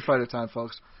 Choose your fighter time,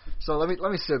 folks. So let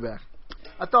me sit back.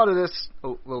 I thought of this.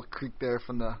 Oh, little creak there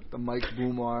from the mic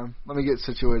boom arm. Let me get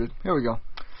situated. Here we go.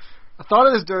 I thought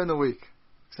of this during the week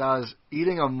because I was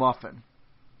eating a muffin,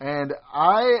 and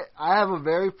I have a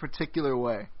very particular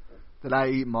way that I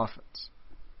eat muffins.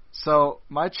 So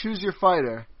my choose your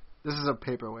fighter. This is a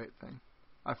paperweight thing.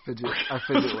 I fidget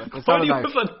with. It's not a knife.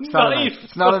 It's not a knife.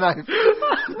 It's not a knife.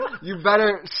 You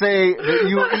better say that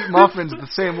you eat muffins the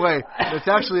same way.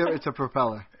 It's a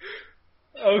propeller.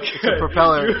 Okay. It's a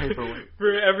propeller paperweight.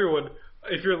 For everyone,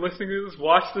 if you're listening to this,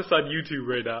 watch this on YouTube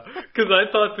right now. Because I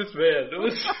thought this man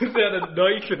had a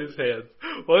knife in his hands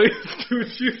while he was doing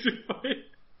choose your fighter.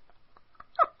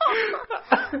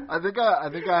 I think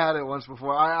I had it once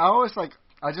before. I always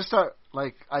I just start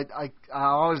I'm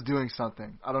always doing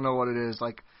something. I don't know what it is.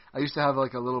 Like I used to have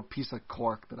like a little piece of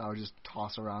cork that I would just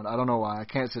toss around. I don't know why. I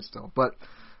can't sit still. But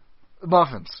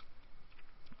muffins.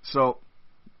 So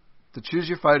the choose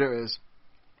your fighter is,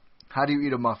 how do you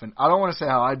eat a muffin? I don't want to say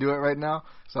how I do it right now,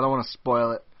 so I don't want to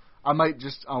spoil it. I might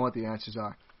just on what the answers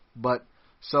are. But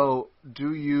so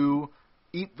do you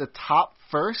eat the top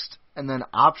first and then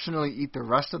optionally eat the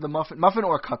rest of the muffin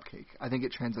or cupcake? I think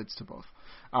it translates to both.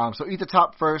 So eat the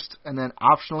top first and then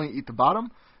optionally eat the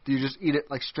bottom. Do you just eat it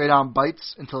like straight on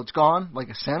bites until it's gone, like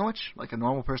a sandwich, like a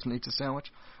normal person eats a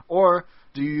sandwich? Or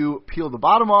do you peel the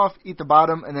bottom off, eat the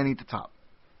bottom, and then eat the top?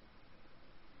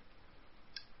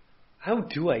 How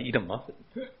do I eat a muffin?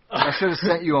 I should have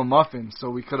sent you a muffin so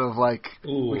we could have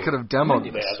demoed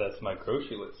this. this. That's my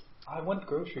grocery list. I went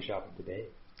grocery shopping today.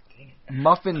 Dang it.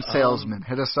 Muffin salesman,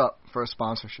 hit us up for a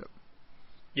sponsorship.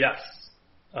 Yes.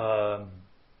 I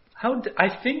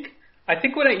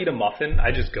think when I eat a muffin,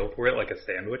 I just go for it like a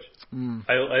sandwich.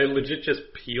 I legit just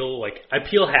peel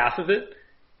half of it,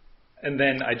 and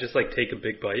then I just take a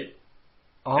big bite,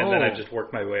 and then I just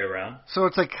work my way around. So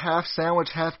it's like half sandwich,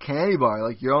 half candy bar.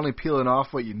 Like you're only peeling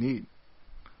off what you need.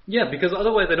 Yeah, because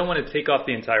otherwise I don't want to take off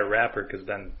the entire wrapper because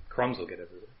then crumbs will get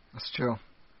everywhere. That's true.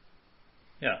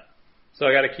 Yeah. So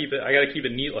I gotta keep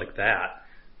it neat like that.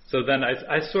 So then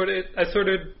I sort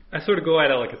of go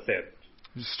at it like a sandwich.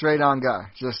 Just straight on guy.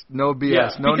 Just no BS, yeah,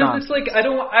 no because nonsense. it's I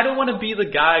don't want to be the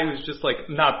guy who's just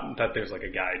not that there's a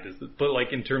guy who does this, but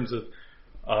in terms of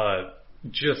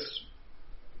just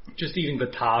eating the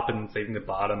top and saving the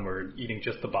bottom, or eating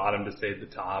just the bottom to save the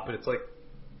top. And it's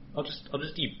I'll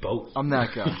just eat both. I'm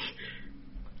that guy.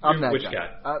 I'm that Which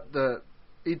guy.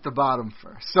 Eat the bottom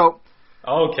first. So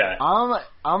okay.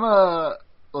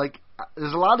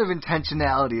 There's a lot of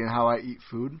intentionality in how I eat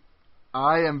food.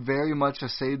 I am very much a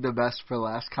save the best for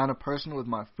last kind of person with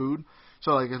my food.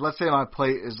 So let's say my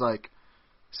plate is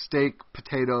steak,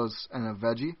 potatoes, and a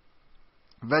veggie.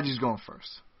 Veggie's going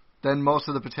first. Then most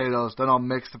of the potatoes. Then I'll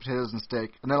mix the potatoes and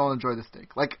steak, and then I'll enjoy the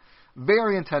steak.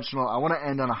 Very intentional. I want to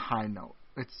end on a high note.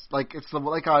 I'd like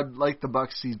the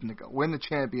Bucks season to go. Win the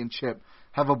championship,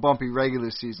 have a bumpy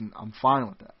regular season. I'm fine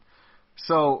with that.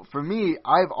 So for me,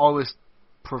 I've always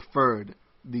preferred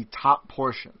the top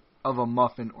portion of a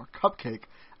muffin or cupcake.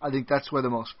 I think that's where the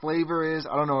most flavor is.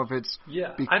 I don't know if it's...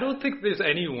 Yeah, I don't think there's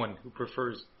anyone who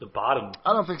prefers the bottom.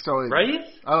 I don't think so either. Right?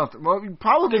 I don't think... Well,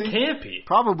 probably... There can't be.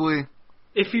 Probably.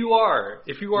 If you are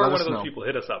one of those know. people,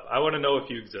 hit us up. I want to know if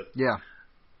you exist. Yeah.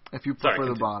 If you prefer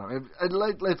the bottom.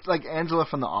 It's like Angela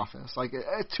from The Office.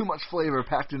 It's too much flavor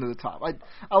packed into the top.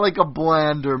 I like a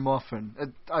blander muffin.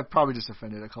 I probably just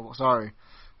offended a couple. Sorry.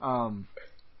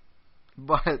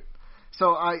 But...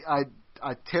 So I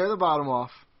tear the bottom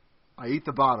off, I eat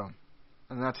the bottom,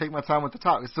 and then I take my time with the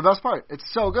top. It's the best part. It's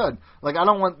so good. Like, I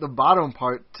don't want the bottom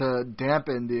part to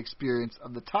dampen the experience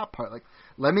of the top part. Like,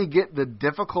 let me get the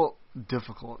difficult.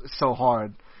 It's so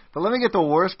hard, but let me get the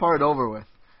worst part over with,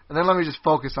 and then let me just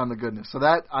focus on the goodness. So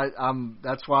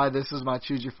that's why this is my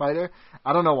Choose Your Fighter.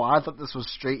 I don't know why I thought this was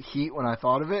straight heat when I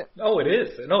thought of it. Oh, it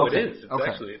is. No, Okay. it is. It's Okay.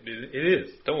 actually it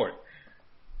is. Don't worry.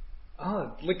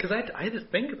 Because I had to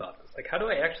think about this. Like, how do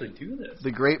I actually do this?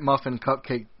 The Great Muffin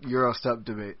Cupcake Euro Step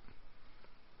debate.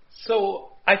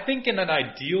 So I think in an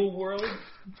ideal world,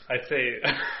 I'd say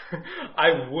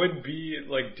I would be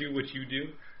like do what you do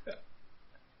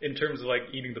in terms of like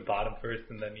eating the bottom first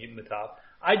and then eating the top.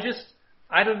 I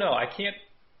don't know. I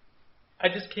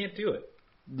just can't do it.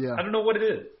 Yeah. I don't know what it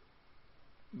is.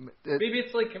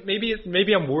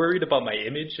 Maybe I'm worried about my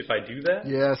image if I do that.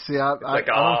 Yeah, see, I like,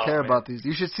 don't care man. about these.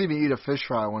 You should see me eat a fish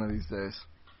fry one of these days.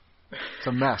 It's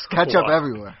a mess. Ketchup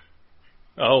everywhere.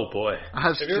 Oh boy.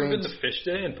 Have you ever been to Fish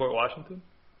Day in Port Washington?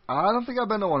 I don't think I've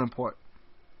been to one in Port.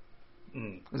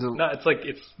 Is it? No,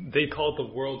 they call it the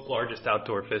world's largest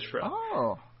outdoor fish fry.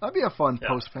 Oh, that'd be a fun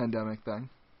post-pandemic thing.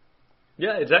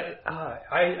 Yeah, exactly.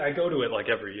 I go to it like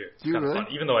every year. It's Do you kind of really?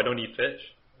 fun, even though I don't eat fish.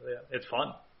 Yeah, it's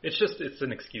fun. It's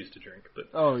an excuse to drink. But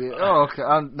Oh yeah. Okay.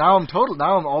 Now I'm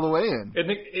all the way in.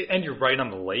 and you're right on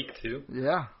the lake too.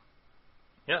 Yeah.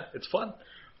 Yeah, it's fun.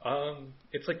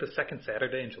 It's like the second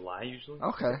Saturday in July usually.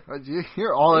 Okay.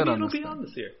 You're all in on Maybe this. it'll be on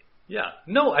this year. Yeah.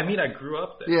 No, I mean I grew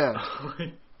up there. Yeah.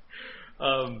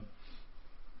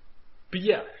 But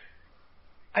yeah,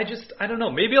 I don't know.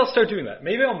 Maybe I'll start doing that.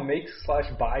 Maybe I'll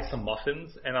make/buy some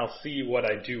muffins and I'll see what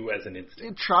I do as an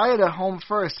instinct. Try it at home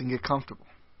first and get comfortable.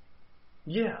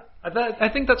 Yeah, I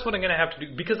think that's what I'm going to have to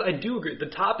do because I do agree. The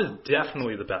top is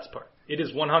definitely the best part. It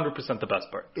is 100% the best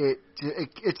part.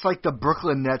 It's like the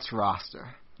Brooklyn Nets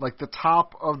roster. Like the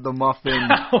top of the muffin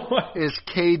is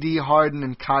KD, Harden,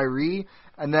 and Kyrie,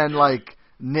 and then like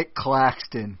Nick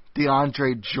Claxton,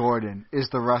 DeAndre Jordan is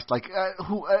the rest. Like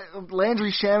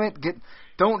Landry Shamet,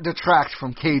 don't detract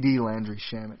from KD Landry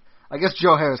Shamet. I guess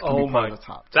Joe Harris can be part of the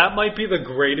top. That might be the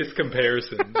greatest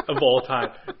comparison of all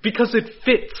time because it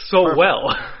fits so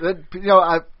well.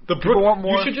 People want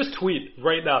more. You should just tweet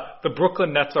right now. The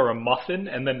Brooklyn Nets are a muffin,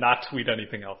 and then not tweet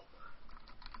anything else.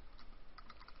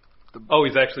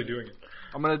 He's actually doing it.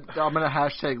 I'm gonna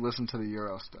hashtag listen to the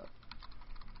Euro stuff.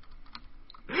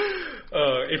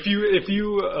 If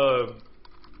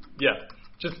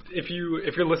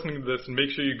you're listening to this, make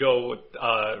sure you go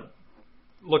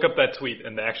look up that tweet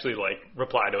and actually like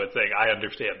reply to it saying I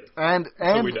understand this. And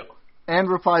so we know. And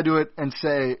reply to it and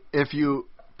say if you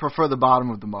prefer the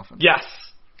bottom of the muffin. Yes,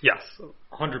 100%.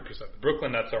 The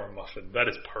Brooklyn Nets are a muffin. That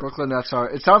is perfect. Brooklyn Nets are.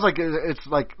 It sounds like it's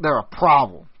like they're a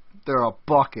problem. They're a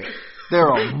bucket. They're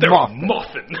a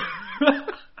muffin.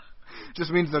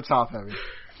 Just means they're top heavy.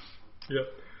 Yeah.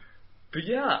 But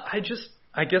yeah, I just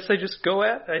eat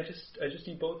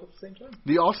both at the same time.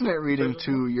 The alternate reading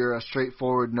to you're a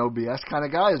straightforward, no BS kind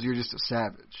of guy is you're just a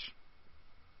savage.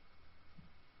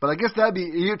 But I guess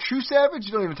you're a true savage.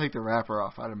 You don't even take the wrapper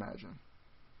off, I'd imagine.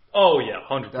 Oh yeah,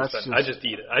 100%. I just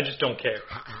eat it. I just don't care.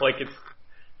 Like it's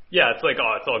like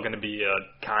it's all going to be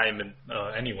Keim and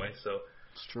anyway, so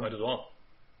might as well.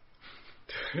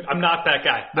 I'm not that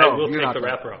guy. No, I will take the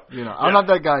wrapper off. I'm not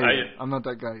that guy either. I'm not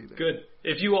that guy either. Good.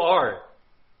 If you are,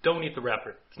 don't eat the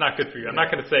wrapper. It's not good for you. I'm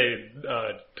not going to say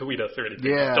tweet us or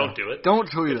anything. Yeah. Don't do it. Don't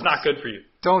tweet us. It's not good for you.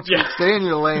 Don't tweet. Stay in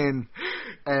your lane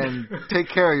and take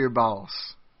care of your bowels.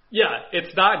 Yeah,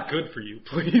 it's not good for you.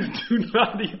 Please do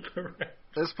not eat the wrapper.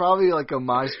 It's probably like a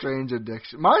My Strange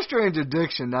Addiction. My Strange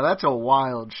Addiction, now that's a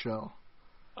wild show.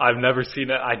 I've never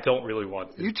seen it. I don't really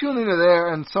want to. You tune into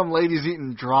there and some lady's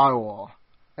eating drywall.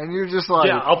 And you're just like...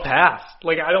 Yeah, I'll pass.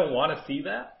 Like, I don't want to see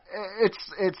that.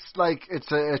 It's like, it's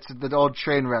the old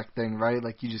train wreck thing, right?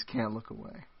 Like, you just can't look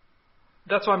away.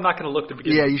 That's why I'm not going to look to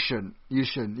begin with. Yeah, you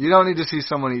shouldn't. You don't need to see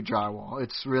someone eat drywall.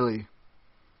 It's a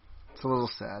little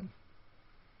sad.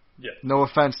 Yeah. No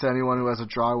offense to anyone who has a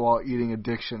drywall eating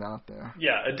addiction out there.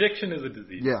 Yeah, addiction is a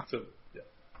disease. Yeah. So, yeah.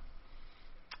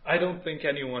 I don't think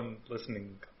anyone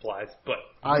listening applies, but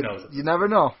who knows? You never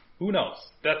know. Who knows?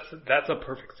 That's a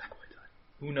perfect segue time.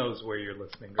 Who knows where you're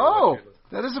listening?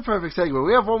 That is a perfect segue.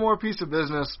 We have one more piece of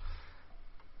business.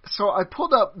 So I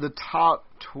pulled up the top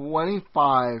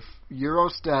 25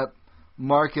 Eurostep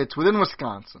markets within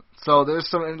Wisconsin. So there's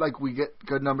some, like, we get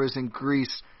good numbers in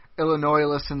Greece. Illinois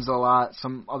listens a lot.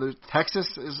 Some other,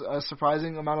 Texas is a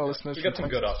surprising amount of listeners. We got some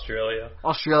good Australia.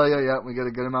 We get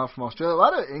a good amount from Australia. A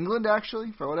lot of England,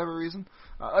 actually, for whatever reason.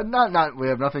 We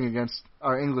have nothing against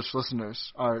our English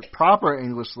listeners, our proper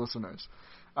English listeners.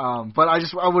 But I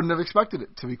wouldn't have expected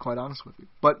it, to be quite honest with you.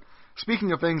 But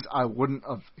speaking of things I wouldn't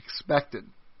have expected,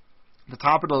 the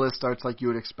top of the list starts like you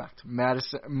would expect.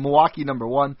 Milwaukee number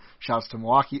 1, shouts to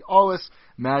Milwaukee always.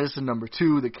 Madison number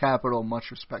 2, the capital,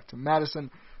 much respect to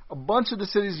Madison. A bunch of the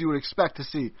cities you would expect to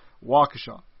see: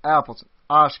 Waukesha, Appleton,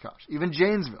 Oshkosh, even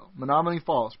Janesville, Menominee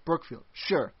Falls, Brookfield.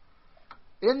 Sure.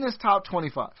 In this top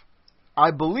 25,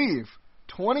 I believe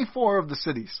 24 of the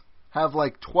cities have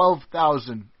like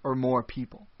 12,000 or more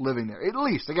people living there. At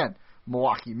least, again,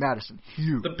 Milwaukee, Madison,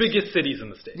 huge. The biggest cities in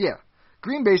the state. Yeah.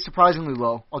 Green Bay is surprisingly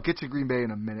low. I'll get to Green Bay in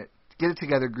a minute. Get it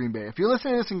together, Green Bay. If you're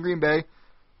listening to this in Green Bay,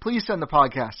 please send the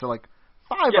podcast to like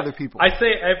 5 other people. I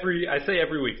say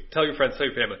every week. Tell your friends, tell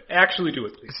your family. Actually do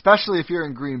it, please. Especially if you're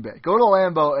in Green Bay. Go to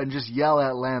Lambeau and just yell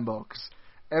at Lambeau, because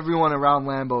everyone around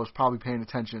Lambeau is probably paying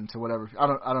attention to whatever. I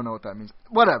don't know what that means.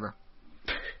 Whatever.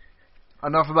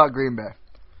 Enough about Green Bay.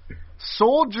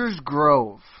 Soldiers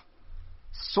Grove,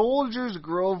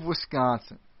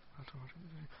 Wisconsin.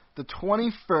 The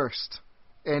 21st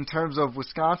in terms of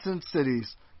Wisconsin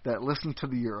cities that listen to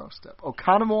the Eurostep.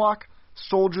 Oconomowoc,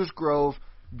 Soldiers Grove,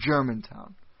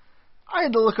 Germantown. I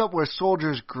had to look up where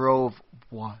Soldiers Grove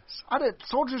was.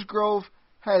 Soldiers Grove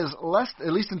has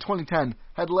at least in 2010,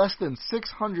 had less than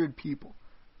 600 people.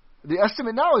 The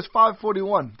estimate now is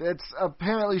 541. It's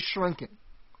apparently shrinking.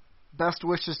 Best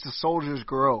wishes to Soldiers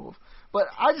Grove. But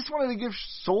I just wanted to give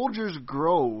Soldiers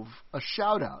Grove a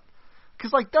shout out.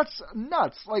 Because, like, that's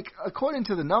nuts. Like, according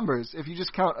to the numbers, if you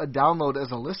just count a download as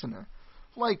a listener,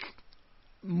 like,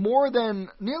 more than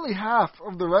nearly half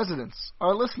of the residents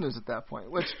are listeners at that point.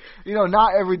 Which,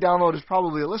 not every download is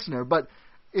probably a listener. But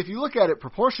if you look at it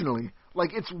proportionally,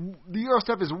 like, the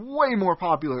Eurostep is way more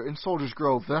popular in Soldiers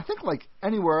Grove than I think, like,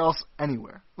 anywhere else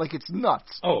anywhere. Like, it's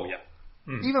nuts. Oh, yeah.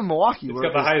 Even Milwaukee. It's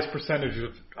got the highest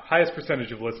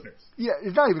percentage of listeners. Yeah,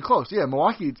 it's not even close. Yeah,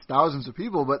 Milwaukee, it's thousands of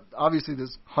people, but obviously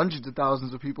there's hundreds of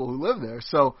thousands of people who live there.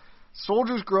 So,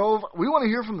 Soldiers Grove, we want to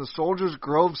hear from the Soldiers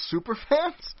Grove super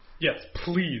fans. Yes,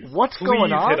 please. What's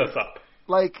going on? Hit us up.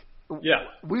 Like, yeah,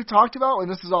 we've talked about when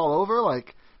this is all over,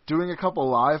 like, doing a couple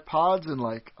live pods in,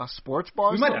 like, a sports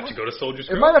bar. We might have to go to Soldiers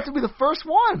Grove. It might have to be the first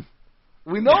one.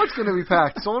 We know it's going to be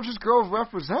packed. Soldiers Grove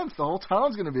represents. The whole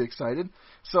town's going to be excited.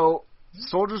 So,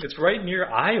 It's right near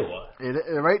Iowa.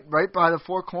 Right by the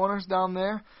Four Corners down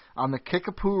there on the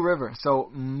Kickapoo River. So,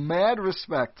 mad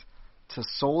respect to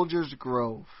Soldiers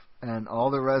Grove and all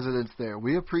the residents there.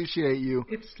 We appreciate you.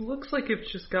 It looks like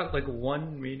it's just got like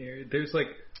one main area. There's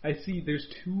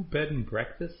 2 bed and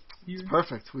breakfasts here. It's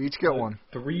perfect. We each get one.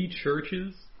 3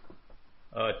 churches.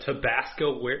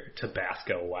 Tobacco Warehouse.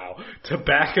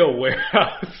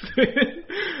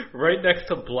 Right next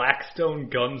to Blackstone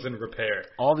Guns and Repair.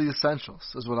 All the essentials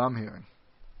is what I'm hearing.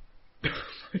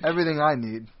 Everything I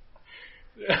need.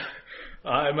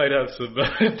 I might have some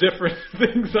different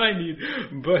things I need,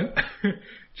 but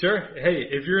sure. Hey,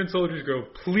 if you're in Soldiers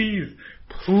Grove, please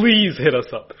hit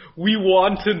us up. We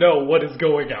want to know what is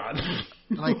going on.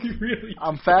 Like, really?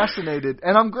 I'm fascinated,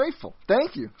 and I'm grateful.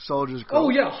 Thank you, Soldiers Grove. Oh,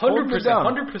 yeah,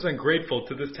 100% grateful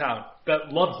to this town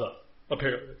that loves us,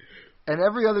 apparently. And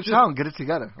every other town, get it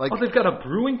together. Like, they've got a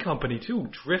brewing company, too,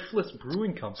 Driftless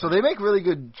Brewing Company. So they make really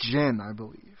good gin, I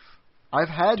believe. I've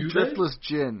had Driftless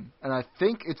gin, and I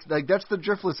think it's, like, that's the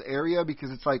Driftless area,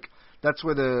 because it's, like, that's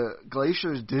where the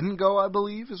glaciers didn't go, I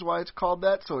believe, is why it's called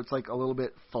that, so it's, like, a little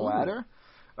bit flatter.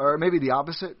 Ooh. Or maybe the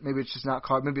opposite. Maybe it's just not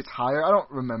called, maybe it's higher. I don't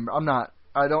remember.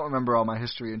 I don't remember all my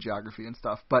history and geography and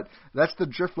stuff, but that's the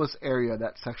Driftless area,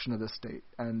 that section of the state.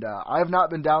 And I have not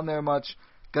been down there much.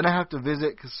 Gonna have to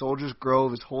visit because Soldiers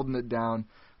Grove is holding it down.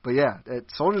 But yeah, at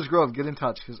Soldiers Grove, get in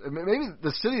touch. Because maybe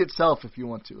the city itself, if you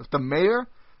want to. If the mayor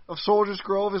of Soldiers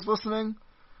Grove is listening,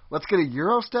 let's get a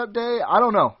Eurostep day. I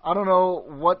don't know. I don't know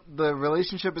what the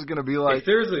relationship is going to be like.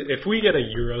 If we get a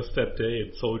Eurostep day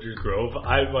in Soldiers Grove,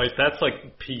 that's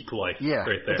like peak life right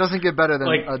there. It doesn't get better than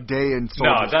a day in Soldiers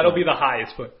Grove. No, that'll be the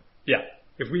highest. But yeah,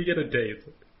 if we get a day, it's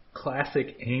like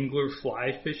classic angler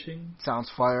fly fishing. Sounds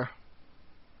fire.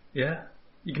 Yeah,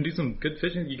 you can do some good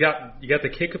fishing. You got the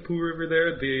Kickapoo River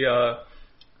there. The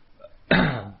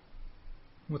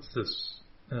what's this?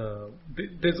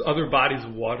 There's other bodies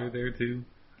of water there too.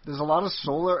 There's a lot of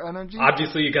solar energy.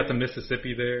 Obviously, you got the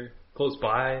Mississippi there, close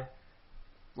by.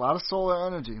 A lot of solar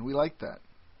energy. We like that.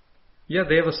 Yeah,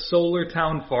 they have a Solar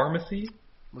Town pharmacy.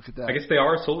 Look at that. I guess they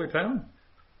are a solar town.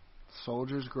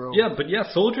 Soldiers Grove. Yeah, but yeah,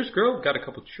 Soldiers Grove got a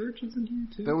couple churches in here,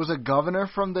 too. There was a governor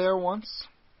from there once.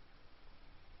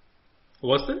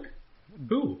 Was there?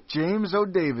 Who? James O.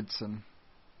 Davidson.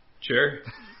 Sure.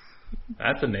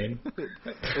 That's a name.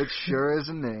 It sure is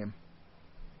a name.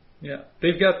 Yeah.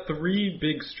 They've got 3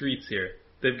 big streets here.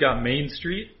 They've got Main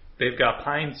Street, they've got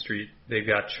Pine Street, they've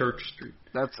got Church Street.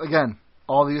 That's, again,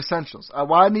 All the essentials.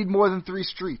 Why I need more than 3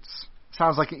 streets?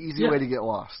 Sounds like an easy way to get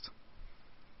lost.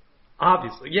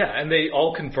 Obviously, yeah, and they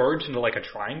all converge into like a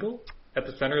triangle at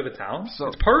the center of the town. So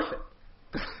it's perfect.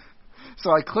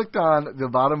 So I clicked on the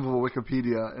bottom of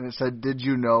Wikipedia, and it said, "Did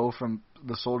you know?" from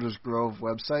the Soldiers Grove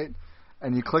website.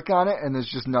 And you click on it, and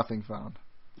there's just nothing found.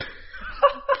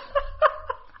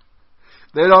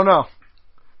 They don't know.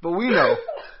 But we know.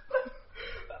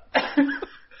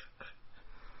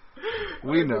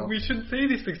 We know. We shouldn't say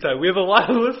these things, Ty. We have a lot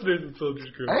of listeners in Soldiers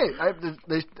Grove. Hey,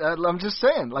 I'm just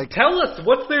saying. Like, tell us.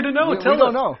 What's there to know? We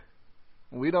don't know.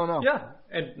 We don't know. Yeah,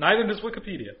 and neither does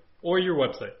Wikipedia or your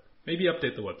website. Maybe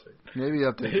update the website.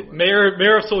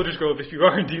 Mayor of Soldiers Grove, if you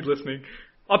are indeed listening,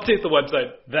 update the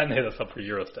website, then hit us up for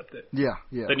Eurostep Day. Yeah.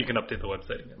 Then you can update the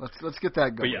website again. Let's get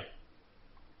that going. But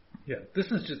yeah,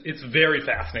 this is it's very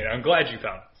fascinating. I'm glad you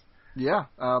found this. Yeah,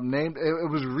 it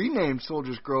was renamed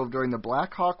Soldiers Grove during the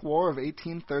Black Hawk War of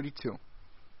 1832.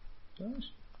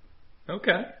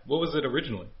 Okay, what was it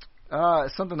originally?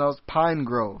 Something else. Pine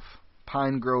Grove.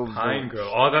 Pine Grove.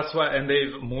 Oh, that's why, and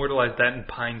they've immortalized that in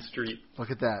Pine Street. Look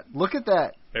at that.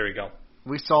 There we go.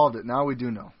 We solved it. Now we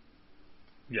do know.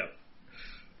 Yeah.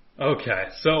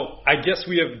 Okay, so I guess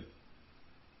we have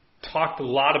talked a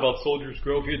lot about Soldiers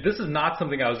Grove here. This is not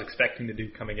something I was expecting to do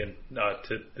coming in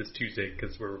to this Tuesday,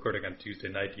 because we're recording on Tuesday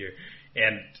night here.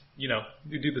 And,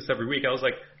 we do this every week. I was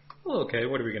like, oh, okay,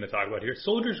 what are we going to talk about here?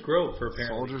 Soldiers Grove for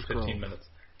apparently 15 minutes.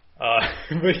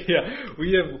 But yeah,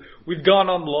 we've gone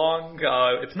on long.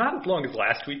 It's not as long as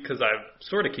last week because I'm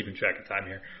sort of keeping track of time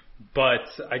here. But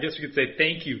I guess we could say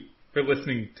thank you for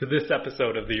listening to this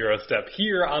episode of the Eurostep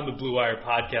here on the Blue Wire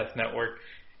Podcast Network.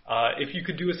 If you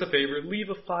could do us a favor, leave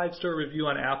a 5-star review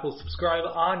on Apple, subscribe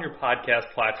on your podcast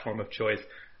platform of choice.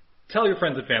 Tell your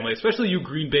friends and family, especially you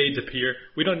Green Bay DePere.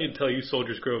 We don't need to tell you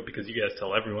Soldiers Grove because you guys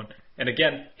tell everyone. And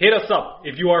again, hit us up.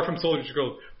 If you are from Soldiers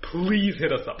Grove, please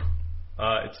hit us up.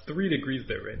 It's 3 degrees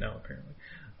there right now, apparently.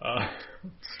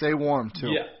 Stay warm,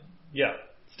 too. Yeah.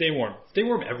 Stay warm. Stay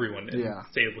warm, everyone, in the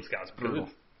state of Wisconsin. Brutal.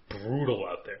 It's brutal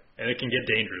out there, and it can get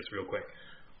dangerous real quick.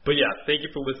 But yeah, thank you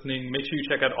for listening. Make sure you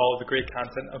check out all of the great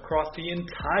content across the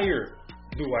entire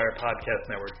Blue Wire Podcast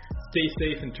Network. Stay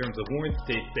safe in terms of warrants,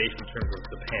 stay safe in terms of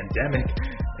the pandemic,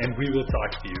 and we will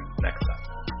talk to you next time.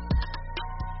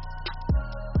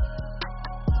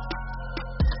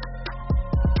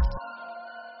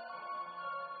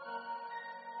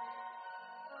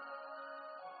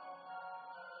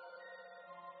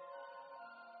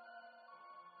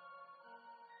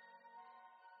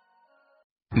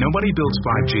 Nobody builds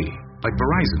 5G like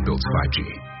Verizon builds 5G,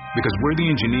 because we're the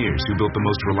engineers who built the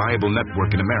most reliable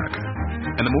network in America.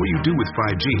 And the more you do with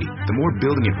 5G, the more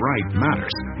building it right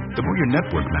matters. The more your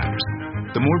network matters.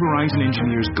 The more Verizon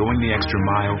engineers going the extra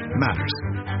mile matters.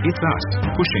 It's us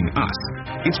pushing us.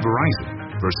 It's Verizon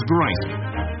versus Verizon.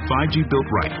 5G built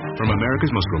right from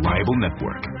America's most reliable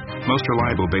network. Most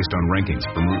reliable based on rankings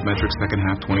from RootMetrics second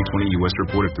half 2020 U.S.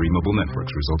 report of 3 mobile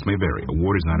networks. Results may vary.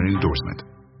 Award is not an endorsement.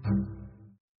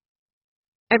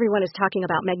 Everyone is talking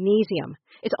about magnesium.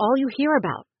 It's all you hear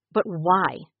about. But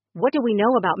why? What do we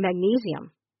know about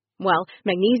magnesium? Well,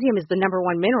 magnesium is the #1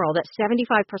 mineral that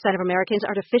 75% of Americans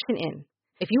are deficient in.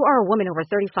 If you are a woman over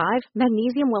 35,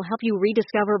 magnesium will help you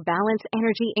rediscover balance,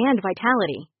 energy, and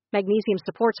vitality. Magnesium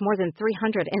supports more than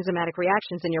 300 enzymatic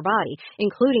reactions in your body,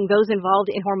 including those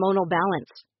involved in hormonal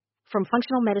balance. From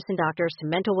functional medicine doctors to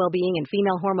mental well-being and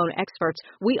female hormone experts,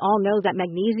 we all know that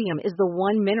magnesium is the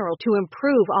one mineral to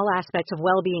improve all aspects of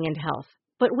well-being and health.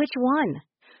 But which one?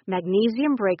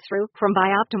 Magnesium Breakthrough from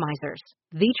Bioptimizers,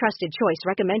 the trusted choice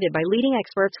recommended by leading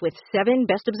experts with 7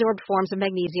 best-absorbed forms of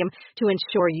magnesium to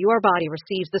ensure your body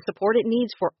receives the support it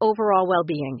needs for overall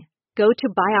well-being. Go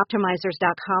to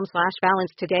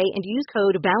bioptimizers.com/balance today and use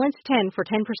code BALANCE10 for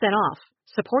 10% off.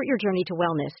 Support your journey to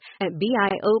wellness at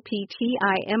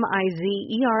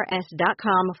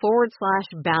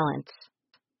bioptimizers.com/balance.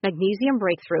 Magnesium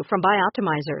Breakthrough from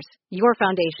Bioptimizers, your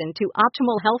foundation to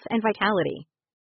optimal health and vitality.